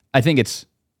 I think it's,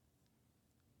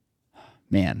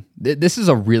 man, this is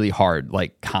a really hard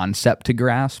like concept to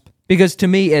grasp. Because to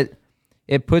me,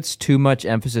 it puts too much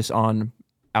emphasis on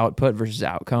output versus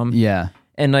outcome. Yeah.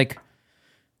 And like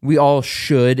we all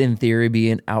should in theory be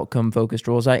in outcome focused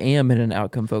roles. I am in an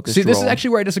outcome focused role. See, this is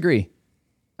actually where I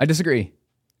disagree.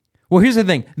 Well, here's the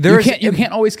thing. You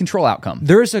can't always control outcome.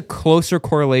 There is a closer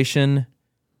correlation.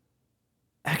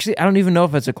 Actually, I don't even know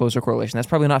if it's a closer correlation. That's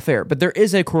probably not fair. But there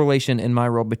is a correlation in my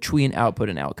role between output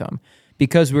and outcome.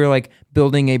 Because we're like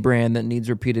building a brand that needs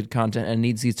repeated content and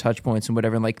needs these touch points and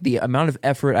whatever. And like the amount of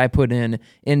effort I put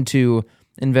into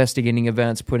investigating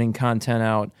events, putting content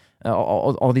out,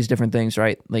 all these different things,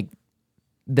 right? Like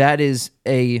that is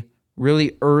a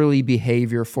really early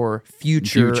behavior for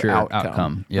future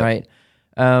outcome. Yep.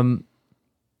 Right?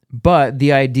 But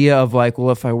the idea of like,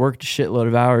 well, if I worked a shitload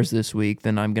of hours this week,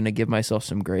 then I'm going to give myself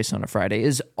some grace on a Friday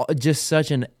is just such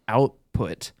an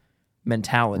output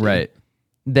mentality, right?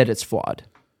 That it's flawed.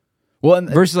 Well,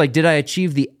 versus like, did I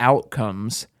achieve the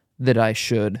outcomes that I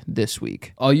should this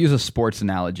week? I'll use a sports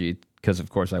analogy because,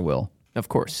 of course, I will. Of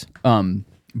course.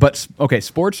 But okay,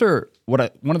 sports are one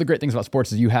of the great things about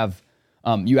sports is you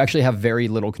actually have very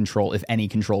little control, if any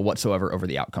control whatsoever, over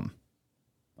the outcome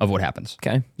of what happens.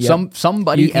 Okay. Yep.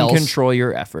 Somebody You can else control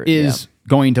your effort. is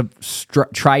going to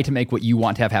try to make what you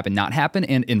want to have happen not happen,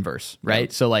 and inverse, right?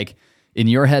 Yep. So like in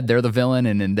your head, they're the villain,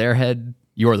 and in their head,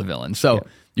 you're the villain. So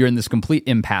you're in this complete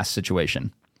impasse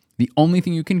situation. The only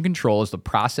thing you can control is the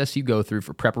process you go through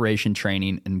for preparation,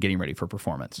 training, and getting ready for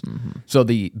performance. Mm-hmm. So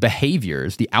the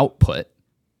behaviors, the output,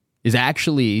 is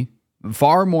actually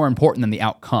far more important than the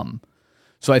outcome.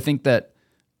 So I think that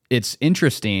it's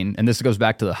interesting, and this goes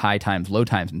back to the high times, low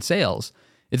times in sales.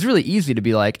 It's really easy to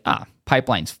be like,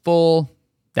 pipeline's full,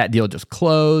 that deal just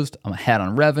closed, I'm ahead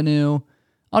on revenue,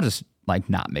 I'll just like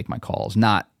not make my calls,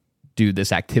 not do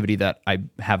this activity that I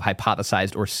have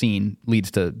hypothesized or seen leads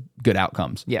to good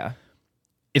outcomes. Yeah.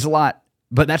 It's a lot,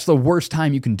 but that's the worst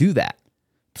time you can do that.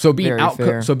 So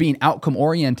being outcome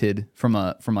oriented from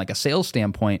like a sales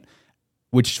standpoint,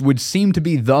 which would seem to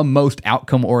be the most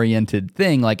outcome oriented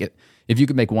thing, like if you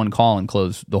could make one call and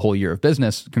close the whole year of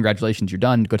business, congratulations, you're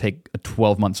done, go take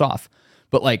 12 months off.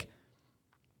 But like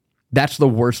that's the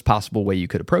worst possible way you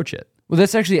could approach it. Well,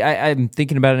 that's actually, I'm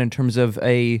thinking about it in terms of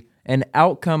an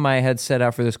outcome I had set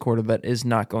out for this quarter that is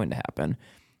not going to happen,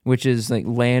 which is like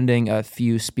landing a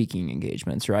few speaking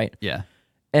engagements, right? Yeah.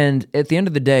 And at the end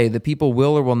of the day, the people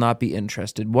will or will not be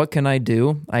interested. What can I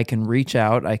do? I can reach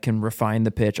out, I can refine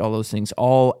the pitch, all those things,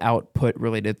 all output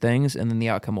related things, and then the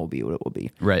outcome will be what it will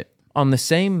be. Right. On the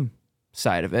same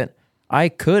side of it, I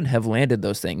could have landed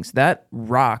those things. That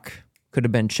rock could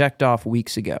have been checked off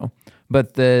weeks ago,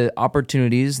 but the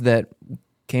opportunities that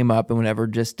came up and whatever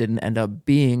just didn't end up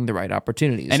being the right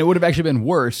opportunities. And it would have actually been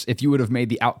worse if you would have made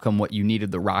the outcome what you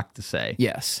needed the rock to say.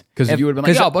 Yes. Because you would have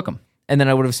been like, I'll book them. And then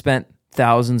I would have spent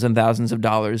thousands and thousands of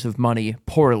dollars of money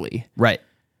poorly. Right.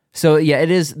 So yeah,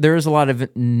 there is a lot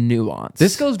of nuance.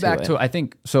 This goes back to, I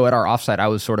think, so at our offsite, I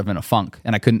was sort of in a funk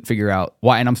and I couldn't figure out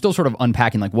why. And I'm still sort of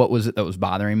unpacking like what was it that was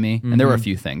bothering me. Mm-hmm. And there were a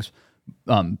few things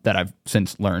that I've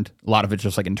since learned. A lot of it's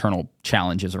just like internal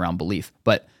challenges around belief.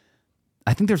 But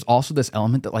I think there's also this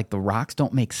element that like the rocks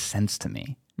don't make sense to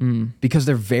me because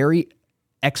they're very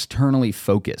externally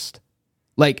focused.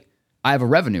 Like I have a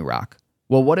revenue rock.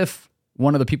 Well, what if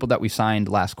one of the people that we signed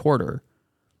last quarter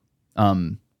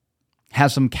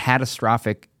has some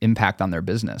catastrophic impact on their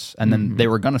business, and then they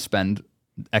were going to spend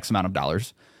X amount of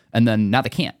dollars, and then now they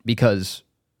can't because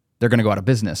they're going to go out of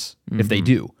business if they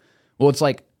do. Well, it's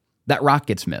like that rock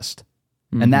gets missed,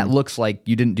 and that looks like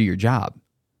you didn't do your job,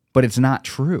 but it's not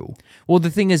true. Well, the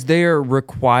thing is, they're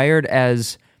required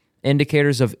as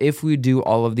indicators of if we do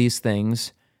all of these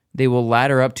things, they will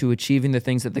ladder up to achieving the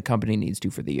things that the company needs to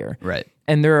for the year. Right.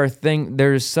 And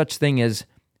there's such thing as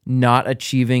not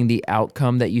achieving the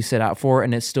outcome that you set out for,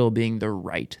 and it's still being the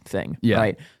right thing. Yeah.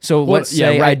 Right. So let's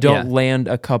say I don't land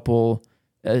a couple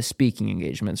speaking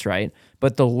engagements, right?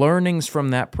 But the learnings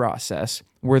from that process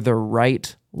were the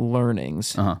right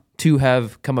learnings to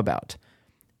have come about.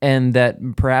 And that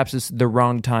perhaps it's the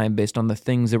wrong time based on the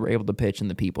things that we're able to pitch and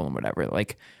the people and whatever.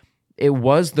 Like, it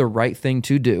was the right thing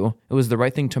to do. It was the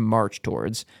right thing to march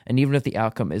towards. And even if the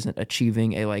outcome isn't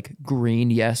achieving a like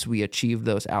green, yes, we achieved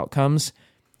those outcomes,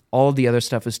 all of the other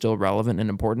stuff is still relevant and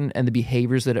important, and the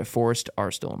behaviors that it forced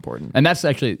are still important. And that's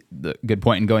actually the good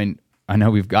point in going. I know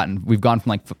we've gone from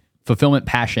like fulfillment,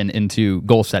 passion into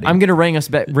goal setting. I'm going to bring us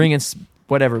back in.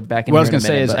 What I was going to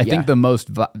say is, I think the most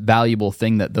valuable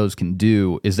thing that those can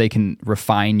do is they can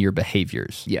refine your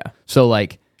behaviors. Yeah. So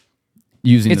like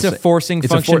using it's a forcing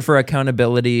function for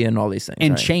accountability and all these things,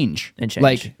 and right? change. And change.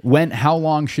 Like how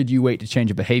long should you wait to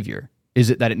change a behavior? Is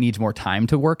it that it needs more time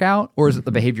to work out, or is it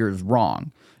the behavior is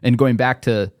wrong? And going back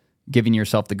to giving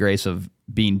yourself the grace of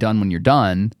being done when you're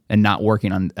done and not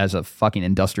working on as a fucking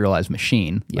industrialized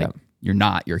machine. Yeah. Like, you're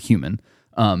not, you're human.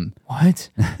 What?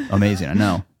 Amazing. I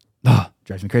know.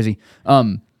 Drives me crazy.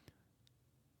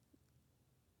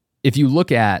 If you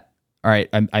look at, all right,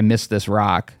 I missed this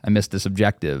rock, I missed this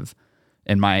objective,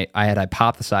 and I had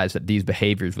hypothesized that these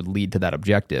behaviors would lead to that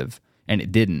objective, and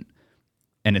it didn't.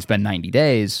 And it's been 90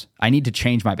 days, I need to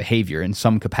change my behavior in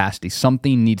some capacity.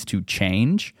 Something needs to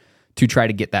change to try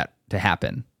to get that to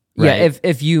happen. Right? Yeah,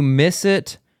 if you miss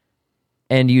it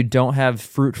and you don't have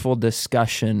fruitful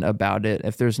discussion about it,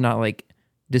 if there's not like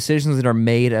decisions that are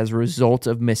made as a result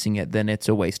of missing it, then it's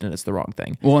a waste and it's the wrong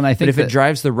thing. Well, and I think if it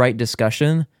drives the right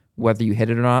discussion, whether you hit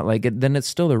it or not, then it's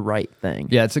still the right thing.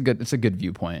 Yeah, it's a good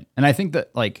viewpoint. And I think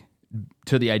that like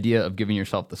to the idea of giving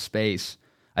yourself the space,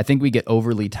 I think we get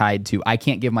overly tied to, I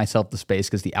can't give myself the space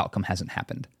because the outcome hasn't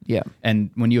happened. Yeah.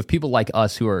 And when you have people like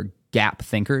us who are gap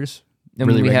thinkers, and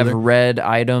really when we have red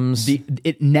items,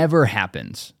 it never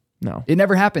happens. No. It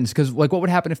never happens because like what would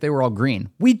happen if they were all green?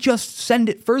 We just send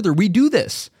it further. We do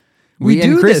this. We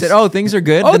do increase this. it. Oh, things are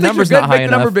good. Oh, the things number's are good. not high Make the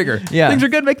enough. number bigger. Yeah. Things are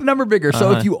good. Make the number bigger.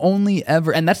 So if you only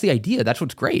ever, and that's the idea. That's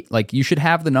what's great. Like you should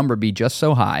have the number be just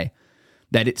so high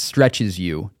that it stretches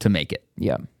you to make it.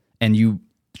 Yeah. And you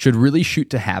should really shoot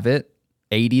to have it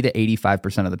 80 to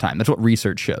 85% of the time. That's what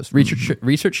research shows.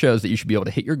 Research shows that you should be able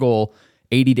to hit your goal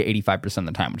 80 to 85% of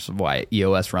the time, which is why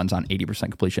EOS runs on 80%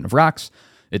 completion of rocks.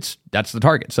 That's the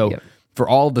target. So for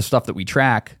all of the stuff that we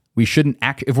track, we shouldn't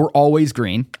act, if we're always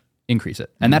green, increase it.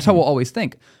 And that's how we'll always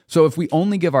think. So if we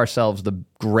only give ourselves the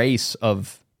grace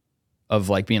of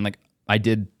like being like, I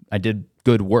did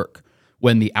good work,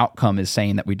 when the outcome is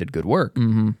saying that we did good work,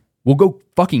 we'll go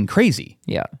fucking crazy.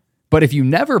 Yeah. But if you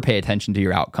never pay attention to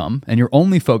your outcome and you're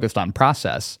only focused on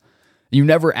process, you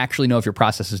never actually know if your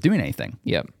process is doing anything.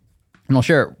 Yeah. And I'll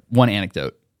share one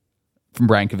anecdote from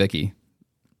Brian Kavicki,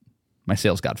 my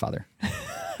sales godfather.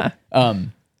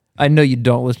 I know you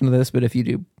don't listen to this, but if you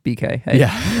do, BK. Hey.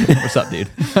 Yeah. What's up,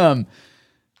 dude?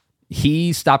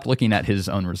 He stopped looking at his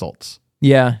own results.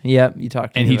 Yeah. You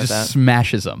talked to and me he about just that.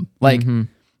 smashes them. Like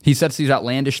he sets these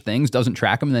outlandish things, doesn't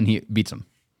track them, and then he beats them.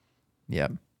 Yeah.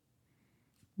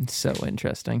 It's so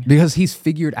interesting. Because he's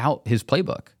figured out his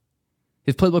playbook.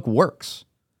 His playbook works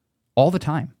all the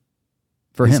time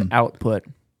for His him. output.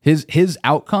 His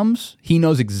outcomes, he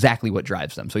knows exactly what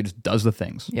drives them. So he just does the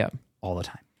things all the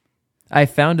time. I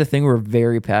found a thing we're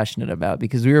very passionate about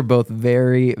because we were both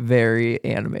very, very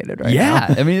animated right now.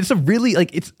 Yeah. I mean, it's a really,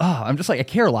 like, I'm just like, I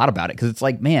care a lot about it because it's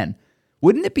like, man,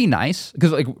 wouldn't it be nice?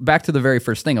 Because, like, back to the very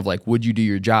first thing of, like, would you do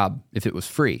your job if it was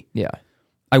free? Yeah.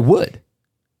 I would.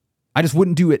 I just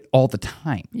wouldn't do it all the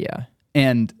time. Yeah.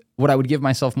 And what I would give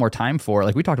myself more time for,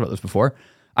 like we talked about this before,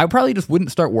 I probably just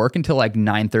wouldn't start work until like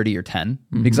 9:30 or 10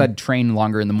 because I'd train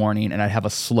longer in the morning and I'd have a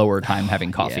slower time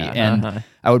having coffee. And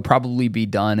I would probably be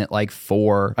done at like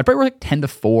 4. I'd probably work like 10 to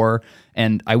 4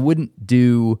 and I probably wouldn't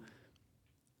do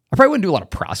a lot of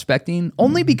prospecting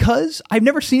only because I've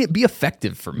never seen it be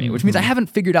effective for me, which means I haven't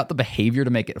figured out the behavior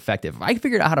to make it effective. If I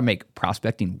figured out how to make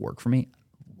prospecting work for me,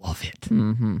 I love it.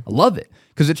 I love it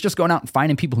because it's just going out and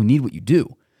finding people who need what you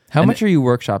do. How much are you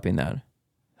workshopping that?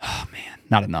 Oh man,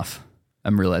 not enough.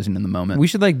 I'm realizing in the moment. We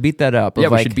should like beat that up. Of, we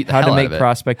like, should beat the how hell to out make of it.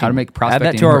 prospecting. How to make prospecting.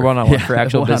 Add that to our work. one-on-one for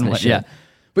actual business shit. Yeah.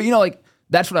 But you know, like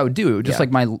that's what I would do. It would just like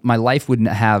my life wouldn't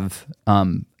have.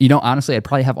 Honestly, I'd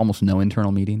probably have almost no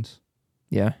internal meetings.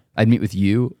 Yeah. I'd meet with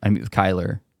you. I'd meet with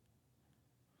Kyler.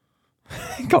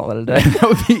 Call it a day. That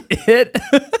would be it.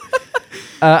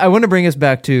 I want to bring us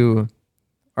back to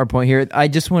our point here. I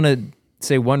just want to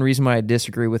say one reason why I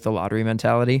disagree with the lottery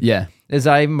mentality. Yeah. Is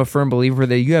I'm a firm believer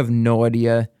that you have no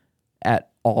idea at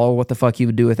all what the fuck you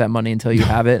would do with that money until you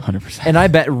have it. 100%. And I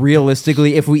bet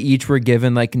realistically, if we each were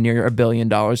given like near $1 billion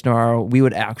tomorrow, we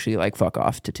would actually like fuck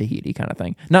off to Tahiti kind of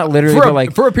thing. Not literally, but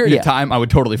like for a period of time, I would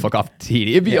totally fuck off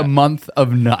Tahiti. It'd be a month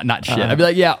of not shit. I'd be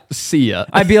like, yeah, see ya.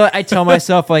 I'd be like, I tell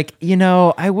myself like,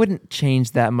 I wouldn't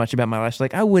change that much about my life.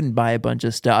 Like I wouldn't buy a bunch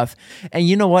of stuff. And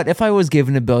you know what? If I was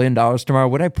given $1 billion tomorrow,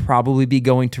 would I probably be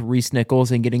going to Reese Nichols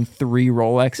and getting 3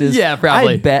 Rolexes? Yeah,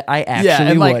 probably. I bet I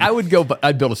actually and like would.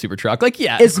 I'd build a super truck. Like,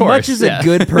 yeah, As of course, much as a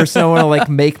good person, I want to like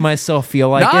make myself feel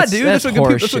like nah, it's, dude, that's what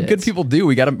good people do.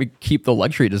 We got to keep the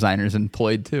luxury designers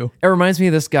employed too. It reminds me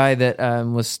of this guy that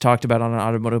was talked about on an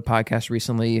automotive podcast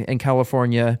recently in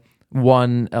California.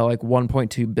 Won like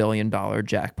 $1.2 billion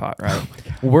jackpot. Right,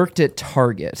 worked at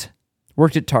Target.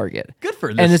 Good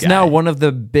for this and is guy. now one of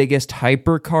the biggest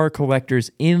hypercar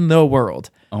collectors in the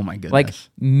world. Oh my goodness!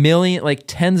 Like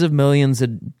tens of millions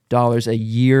of dollars a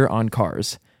year on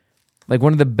cars. Like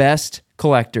one of the best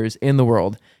collectors in the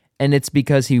world. And it's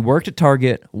because he worked at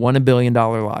Target, won $1 billion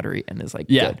lottery, and is like,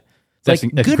 good. That's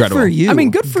good incredible. for you. I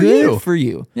mean, good for you. Good for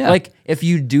you. Yeah. Like, if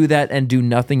you do that and do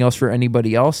nothing else for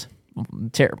anybody else,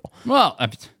 terrible. Well,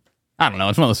 I don't know.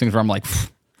 It's one of those things where I'm like,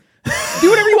 do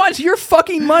whatever you want. It's your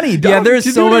fucking money, dog. Yeah, there's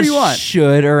Just so do whatever much you want.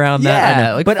 should around that.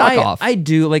 Yeah, like, but fuck off. I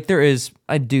do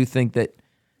think that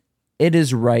it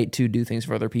is right to do things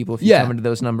for other people if you come into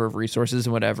those number of resources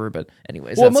and whatever. But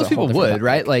anyways, well, that's most a whole people different would, topic.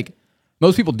 right? Like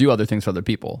most people do other things for other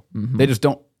people. They just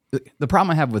don't. The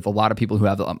problem I have with a lot of people who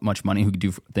have that much money who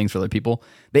do things for other people,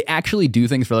 they actually do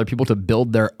things for other people to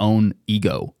build their own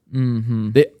ego.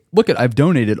 They look at, I've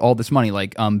donated all this money,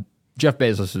 like Jeff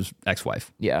Bezos'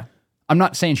 ex-wife. Yeah. I'm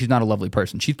not saying she's not a lovely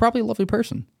person. She's probably a lovely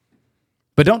person.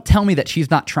 But don't tell me that she's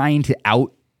not trying to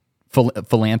out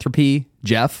philanthropy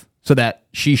Jeff so that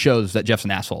she shows that Jeff's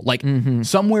an asshole. Like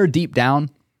somewhere deep down,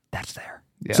 that's there.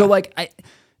 Yeah. So like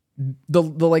the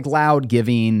like loud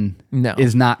giving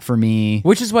is not for me.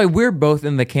 Which is why we're both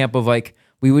in the camp of like,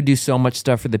 we would do so much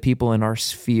stuff for the people in our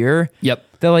sphere. Yep.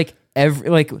 That like,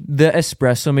 like the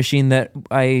espresso machine that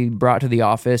I brought to the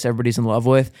office, everybody's in love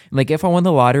with. Like if I won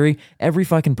the lottery, every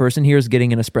fucking person here is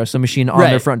getting an espresso machine on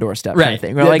their front doorstep, kind of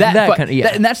thing. Right? Like that kind of,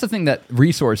 and that's the thing that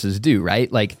resources do,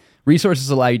 right? Like resources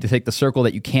allow you to take the circle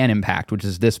that you can impact, which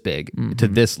is this big, to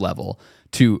this level,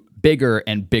 to bigger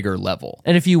and bigger level.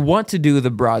 And if you want to do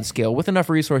the broad scale with enough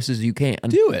resources, you can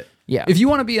do it. Yeah. If you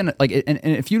want to be in like, and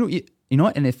if you know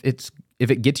what, and if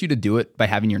it gets you to do it by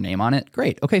having your name on it,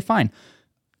 great. Okay, fine.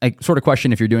 I sort of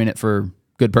question if you're doing it for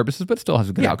good purposes, but it still has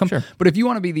a good outcome. Sure. But if you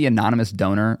want to be the anonymous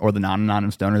donor or the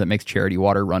non-anonymous donor that makes charity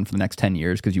water run for the next 10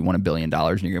 years because you won $1 billion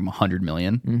and you give them $100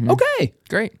 million, okay,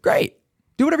 great.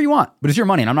 Do whatever you want, but it's your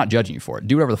money and I'm not judging you for it.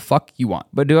 Do whatever the fuck you want.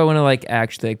 But do I want to like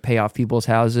actually like pay off people's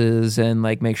houses and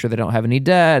like make sure they don't have any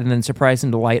debt and then surprise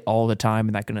and delight all the time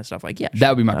and that kind of stuff? Like, yeah. That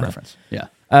would be my preference. Yeah.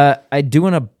 I do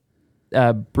want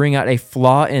to bring out a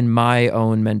flaw in my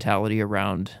own mentality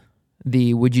around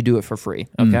the would you do it for free,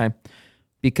 okay?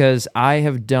 Because I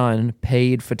have done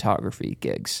paid photography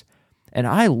gigs, and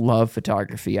I love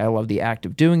photography. I love the act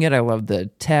of doing it. I love the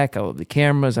tech. I love the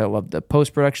cameras. I love the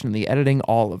post-production, the editing,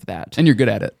 all of that. And you're good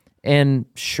at it. And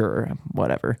sure,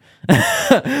 whatever.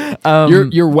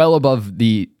 You're well above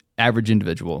the average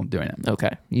individual doing it.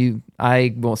 Okay.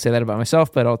 I won't say that about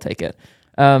myself, but I'll take it.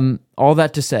 All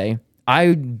that to say,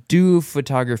 I do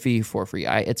photography for free.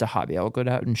 It's a hobby. I'll go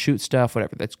out and shoot stuff,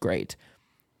 whatever. That's great.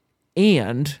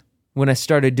 And when I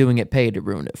started doing it paid, it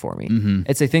ruined it for me.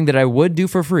 It's a thing that I would do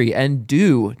for free and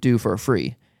do for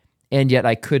free. And yet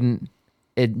I couldn't.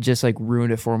 It just like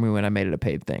ruined it for me when I made it a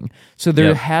paid thing. So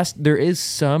there is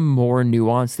some more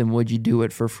nuance than would you do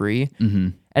it for free.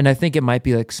 And I think it might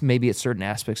be like maybe it's certain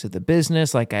aspects of the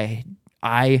business. Like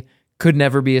I could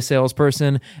never be a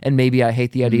salesperson, and maybe I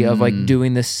hate the idea of like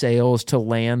doing the sales to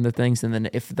land the things, and then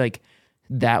if like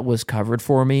that was covered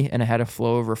for me and I had a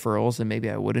flow of referrals, then maybe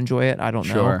I would enjoy it. I don't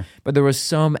know. But there was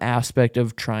some aspect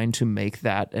of trying to make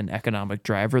that an economic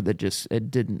driver that just it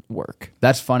didn't work.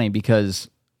 That's funny because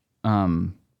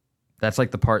that's like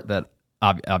the part that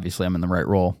obviously I'm in the right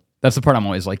role. That's the part I'm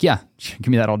always like, yeah, give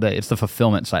me that all day. It's the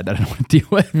fulfillment side that I don't want to deal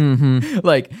with.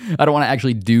 Like, I don't want to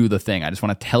actually do the thing. I just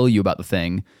want to tell you about the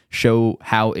thing, show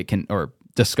how it can, or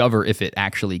discover if it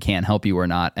actually can help you or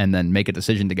not, and then make a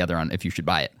decision together on if you should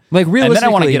buy it. Like, realistically, and then I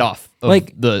want to get off of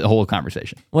like the whole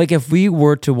conversation. Like, if we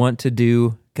were to want to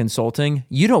do consulting,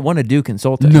 you don't want to do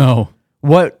consulting. No.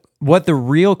 What the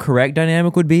real correct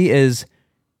dynamic would be is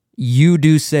you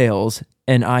do sales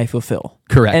and I fulfill.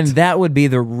 Correct. And that would be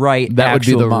the right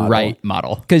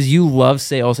model. Because you love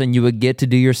sales and you would get to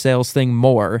do your sales thing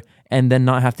more and then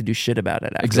not have to do shit about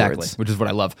it afterwards. Exactly, which is what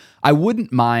I love. I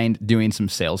wouldn't mind doing some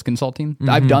sales consulting.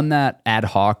 I've done that ad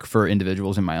hoc for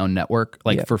individuals in my own network,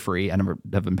 like for free. I never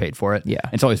have been paid for it. Yeah.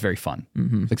 It's always very fun.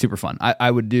 It's like super fun.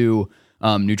 I would do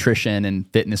nutrition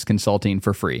and fitness consulting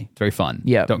for free. It's very fun.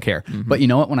 Yeah. Don't care. But you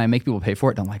know what? When I make people pay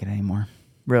for it, don't like it anymore.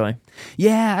 Really?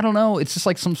 Yeah, I don't know. It's just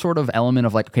like some sort of element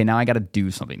of like, okay, now I got to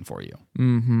do something for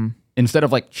you. Instead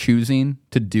of like choosing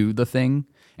to do the thing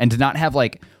and to not have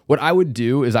like, what I would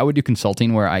do is I would do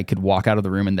consulting where I could walk out of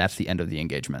the room and that's the end of the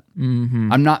engagement.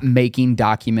 I'm not making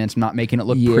documents. I'm not making it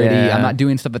look pretty. I'm not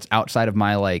doing stuff that's outside of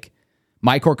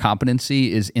my core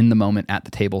competency is in the moment at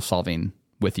the table solving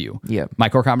with you. My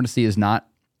core competency is not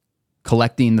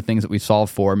collecting the things that we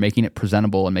solve for, making it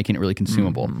presentable and making it really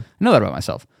consumable. I know that about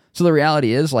myself. So the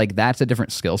reality is like that's a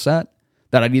different skill set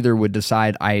that I'd either would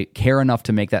decide I care enough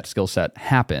to make that skill set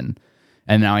happen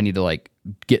and now I need to like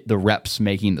get the reps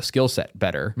making the skill set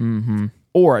better,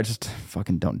 or I just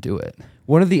fucking don't do it.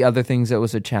 One of the other things that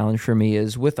was a challenge for me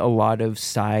is with a lot of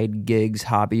side gigs,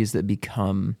 hobbies that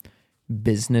become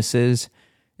businesses,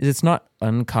 is it's not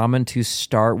uncommon to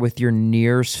start with your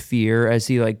near sphere as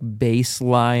the like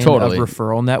baseline of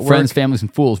referral network. Friends, families,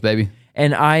 and fools, baby.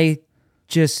 And I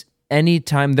just...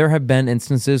 anytime there have been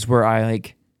instances where I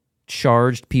like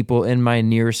charged people in my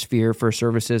near sphere for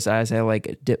services as I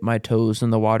like dip my toes in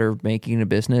the water of making a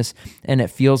business, and it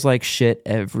feels like shit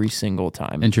every single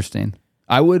time. Interesting.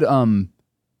 I would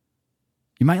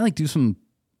you might like do some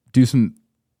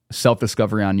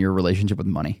self-discovery on your relationship with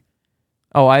money.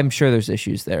 Oh, I'm sure there's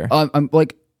issues there. I'm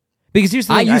like, because here's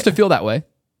the thing, I used to feel that way.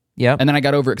 Yeah. And then I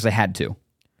got over it because I had to.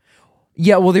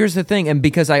 Yeah, well, there's the thing, and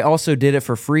because I also did it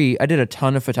for free, I did a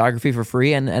ton of photography for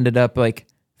free and ended up like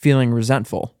feeling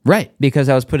resentful. Right. Because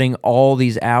I was putting all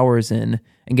these hours in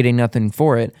and getting nothing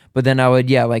for it, but then I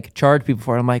would, like charge people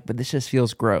for it. I'm like, but this just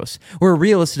feels gross. Where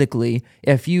realistically,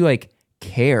 if you like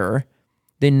care,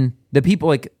 then the people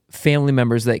like family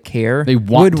members that care they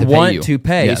want to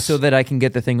pay so that I can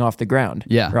get the thing off the ground.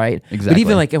 Yeah. Right? Exactly. But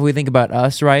even like if we think about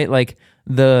us, right? Like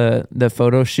the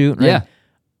photo shoot, right?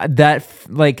 Yeah. That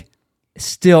like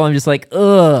still I'm just like,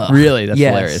 ugh. Really? That's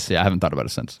Yes. hilarious. Yeah, I haven't thought about it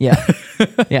since. Yeah.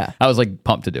 Yeah. I was like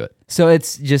pumped to do it. So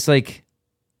it's just like,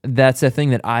 that's a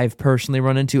thing that I've personally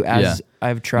run into as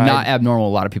I've tried. Not abnormal. A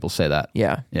lot of people say that.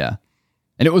 Yeah. Yeah.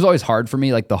 And it was always hard for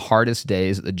me. Like the hardest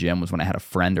days at the gym was when I had a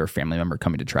friend or a family member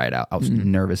coming to try it out. I was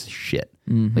nervous as shit.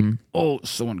 Like, oh,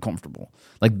 so uncomfortable.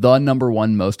 Like the number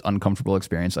one most uncomfortable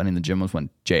experience in the gym was when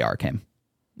JR came.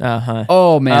 Uh-huh.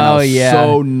 Oh man, I was yeah.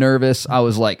 so nervous. I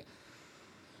was like,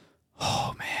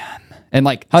 oh man. And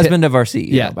like Husband of our CEO,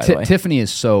 yeah, by the way. Tiffany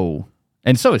is so,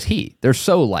 and so is he. They're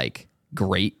so like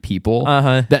great people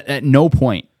Uh-huh. that at no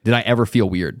point did I ever feel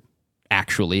weird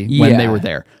actually when they Yeah. were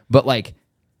there. But like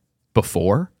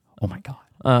before, oh my God.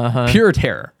 Uh-huh. Pure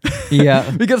terror.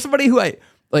 Yeah. Because somebody who I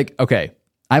like, okay,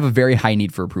 I have a very high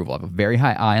need for approval. I have a very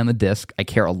high eye on the disc. I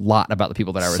care a lot about the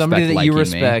people that I respect. Somebody that you liking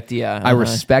respect, me. yeah. I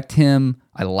respect him.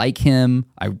 I like him.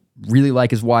 I really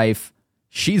like his wife.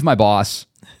 She's my boss.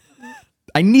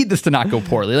 I need this to not go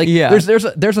poorly. Like, Yeah.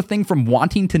 there's a thing from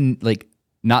wanting to like,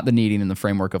 not the needing in the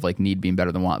framework of like need being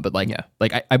better than want, but like,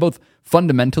 I both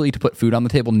fundamentally to put food on the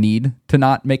table need to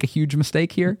not make a huge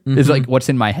mistake here is like what's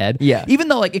in my head. Yeah. Even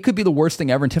though like it could be the worst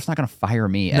thing ever and Tiff's not going to fire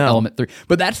me at No. element 3,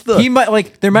 but that's the, He might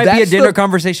like there might be a That's dinner the-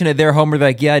 conversation at their home where they're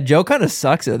like, yeah, Joe kind of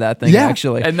sucks at that thing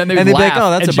actually. And then they'd they'd be laugh, like,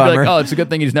 oh, that's and a she'd be bummer. like, oh, it's a good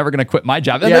thing he's never going to quit my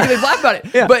job. And Yeah. they'd laugh about it.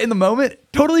 Yeah. But in the moment,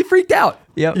 totally freaked out.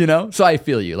 Yep. You know? So I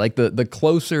feel you. Like the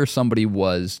closer somebody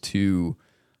was to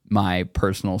my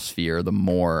personal sphere, the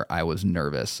more I was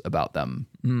nervous about them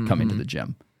coming to the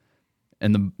gym.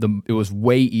 And it was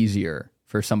way easier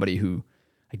for somebody who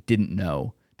I didn't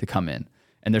know to come in.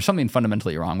 And there's something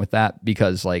fundamentally wrong with that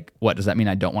because like, what does that mean?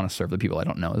 I don't want to serve the people I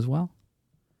don't know as well?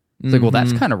 It's like, well,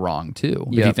 that's kind of wrong too,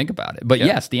 if you think about it. But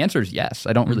yes, the answer is yes.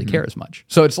 I don't really care as much.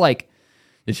 So it's like,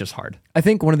 it's just hard. I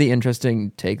think one of the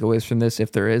interesting takeaways from this,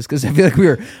 if there is, because I feel like we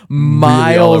were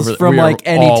miles from like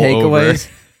any takeaways.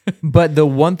 But the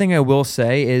one thing I will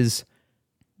say is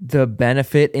the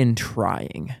benefit in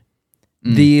trying,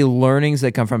 the learnings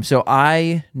that come from. So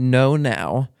I know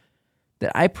now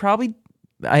that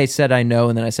I said I know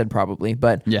and then I said probably,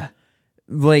 but Yeah.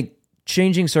 like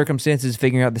changing circumstances,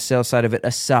 figuring out the sales side of it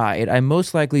aside, I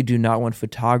most likely do not want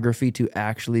photography to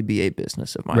actually be a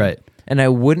business of mine. Right. And I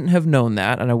wouldn't have known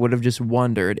that, and I would have just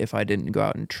wondered if I didn't go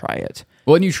out and try it.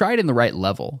 Well, and you try it in the right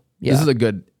level. Yeah. This is a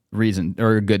good reason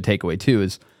or a good takeaway too,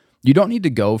 is you don't need to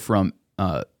go from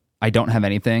I don't have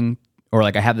anything or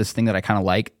like I have this thing that I kind of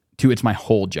like to it's my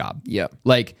whole job. Yeah.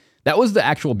 Like that was the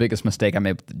actual biggest mistake I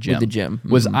made with the gym.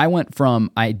 Was I went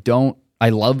from I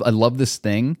love this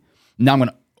thing. Now I'm going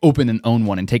to open and own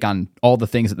one and take on all the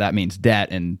things that means, debt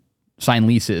and sign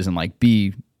leases and like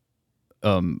be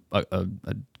a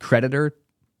creditor,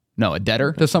 no, a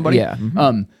debtor to somebody. Yeah.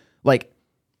 Like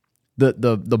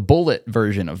the bullet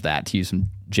version of that, to use some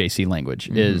JC language,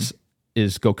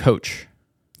 is go coach.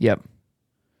 Yep.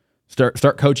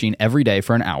 Start coaching every day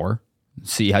for an hour.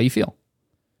 See how you feel.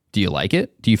 Do you like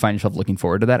it? Do you find yourself looking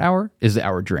forward to that hour? Is the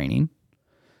hour draining?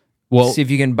 Well, See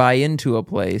if you can buy into a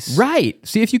place. right.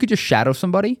 See if you could just shadow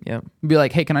somebody. Yeah. Be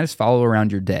like, hey, can I just follow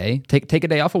around your day? Take a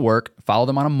day off of work. Follow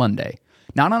them on a Monday.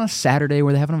 Not on a Saturday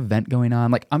where they have an event going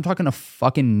on. Like, I'm talking a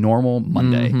fucking normal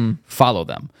Monday. Follow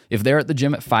them. If they're at the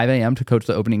gym at 5 a.m. to coach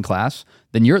the opening class,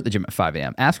 then you're at the gym at 5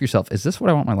 a.m. Ask yourself, is this what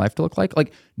I want my life to look like?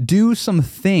 Like, do some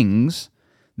things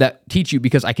that teach you,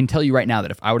 because I can tell you right now that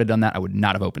if I would have done that, I would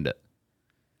not have opened it.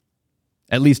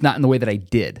 At least not in the way that I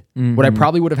did. What I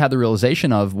probably would have had the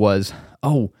realization of was,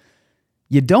 oh,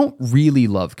 you don't really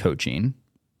love coaching.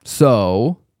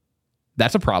 So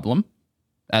that's a problem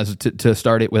as to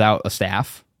start it without a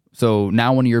staff. So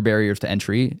now one of your barriers to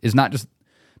entry is not just,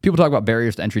 people talk about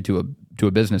barriers to entry to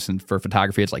a business, and for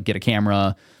photography, it's like get a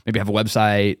camera, maybe have a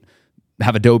website,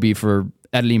 have Adobe for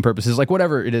editing purposes, like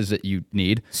whatever it is that you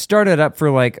need. Start it up for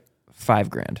like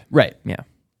 $5,000. Right. Yeah.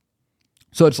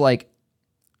 So it's like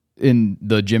in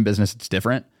the gym business, it's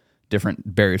different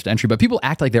barriers to entry, but people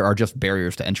act like there are just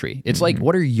barriers to entry. It's like,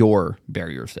 what are your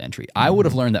barriers to entry? I would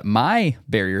have learned that my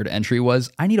barrier to entry was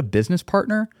I need a business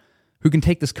partner who can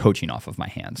take this coaching off of my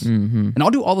hands. And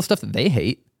I'll do all the stuff that they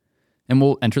hate and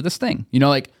we'll enter this thing. You know,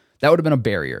 like that would have been a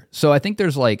barrier. So I think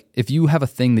there's like, if you have a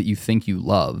thing that you think you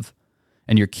love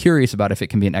and you're curious about if it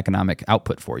can be an economic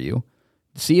output for you,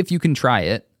 see if you can try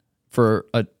it to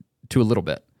a little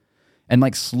bit and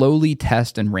like slowly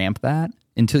test and ramp that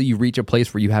until you reach a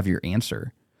place where you have your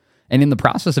answer. And in the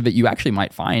process of it, you actually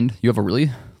might find you have a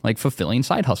really like fulfilling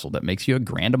side hustle that makes you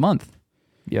 $1,000 a month.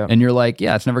 Yeah. And you're like,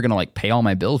 yeah, it's never going to like pay all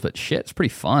my bills, but shit, it's pretty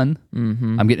fun.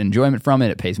 I'm getting enjoyment from it.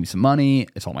 It pays me some money.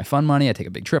 It's all my fun money. I take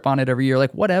a big trip on it every year,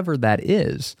 like whatever that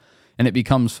is. And it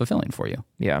becomes fulfilling for you.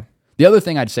 Yeah. The other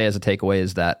thing I'd say as a takeaway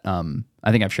is that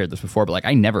I think I've shared this before, but like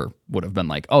I never would have been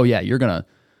like, oh yeah, you're gonna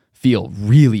feel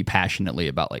really passionately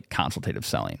about like consultative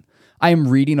selling. I am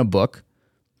reading a book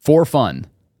for fun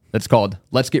that's called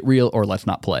Let's Get Real or Let's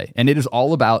Not Play, and it is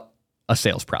all about a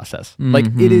sales process. Like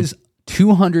it is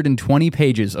 220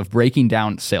 pages of breaking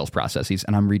down sales processes,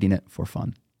 and I'm reading it for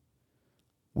fun.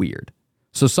 Weird.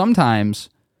 So sometimes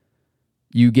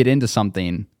you get into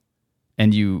something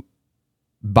and you,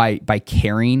 by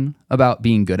caring about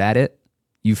being good at it,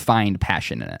 you find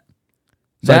passion in it.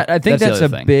 So I think that's the a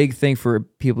other thing. big thing for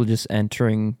people just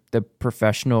entering the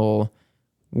professional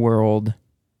world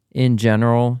in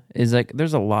general, is like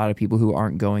there's a lot of people who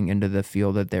aren't going into the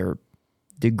field that their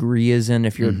degree is in.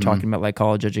 If you're talking about like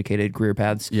college educated career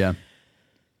paths, Yeah.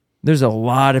 there's a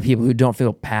lot of people who don't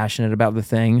feel passionate about the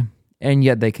thing, and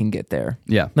yet they can get there.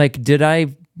 Yeah. Like, did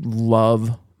I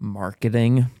love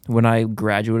marketing when I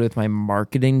graduated with my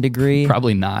marketing degree?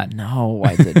 Probably not. No,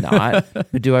 I did not.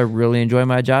 But do I really enjoy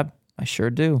my job? I sure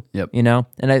do. Yep. You know?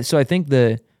 And so I think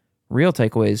the real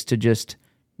takeaway is to just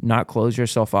not close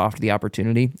yourself off to the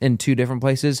opportunity in two different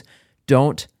places.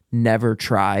 Don't never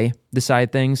try the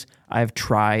side things. I've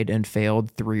tried and failed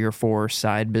 3 or 4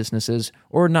 side businesses,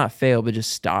 or not failed, but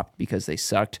just stopped because they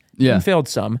sucked. Yeah. And failed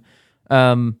some.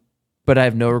 But I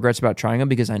have no regrets about trying them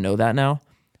because I know that now.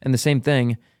 And the same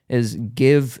thing is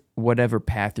give whatever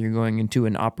path you're going into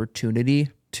an opportunity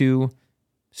to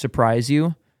surprise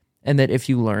you. And that if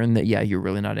you learn that, yeah, you're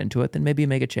really not into it, then maybe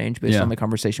make a change based on the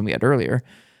conversation we had earlier.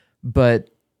 But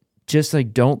just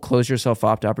like don't close yourself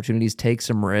off to opportunities, take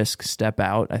some risk, step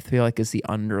out. I feel like is the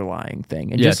underlying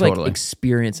thing. And just like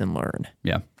experience and learn.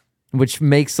 Yeah. Which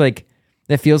makes like,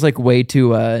 that feels like way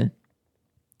too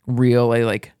real a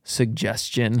like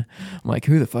suggestion. I'm like,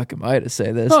 who the fuck am I to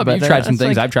say this? Oh, but you've tried some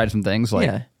things. Like, I've tried some things.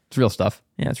 Like it's real stuff.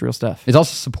 Yeah, it's real stuff. It's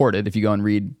also supported if you go and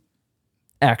read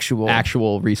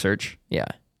actual research. Yeah.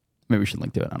 Maybe we should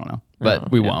link to it. I don't know.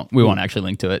 But we won't. We won't actually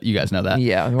link to it. You guys know that.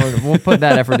 Yeah. We'll put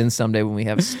that effort in someday when we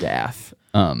have staff.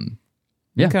 Yeah.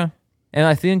 Okay. And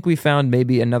I think we found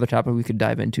maybe another topic we could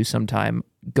dive into sometime,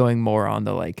 going more on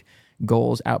the like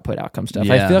goals, output, outcome stuff.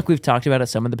 Yeah. I feel like we've talked about it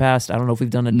some in the past. I don't know if we've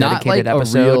done a dedicated Not like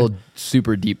episode. a real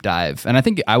super deep dive. And I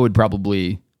think I would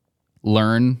probably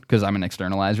learn, because I'm an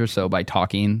externalizer, so by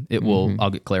talking, I'll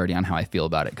get clarity on how I feel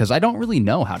about it, because I don't really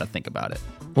know how to think about it.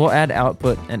 We'll add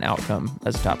output and outcome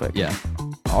as a topic. Yeah.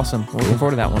 Awesome. We're looking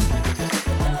forward to that one.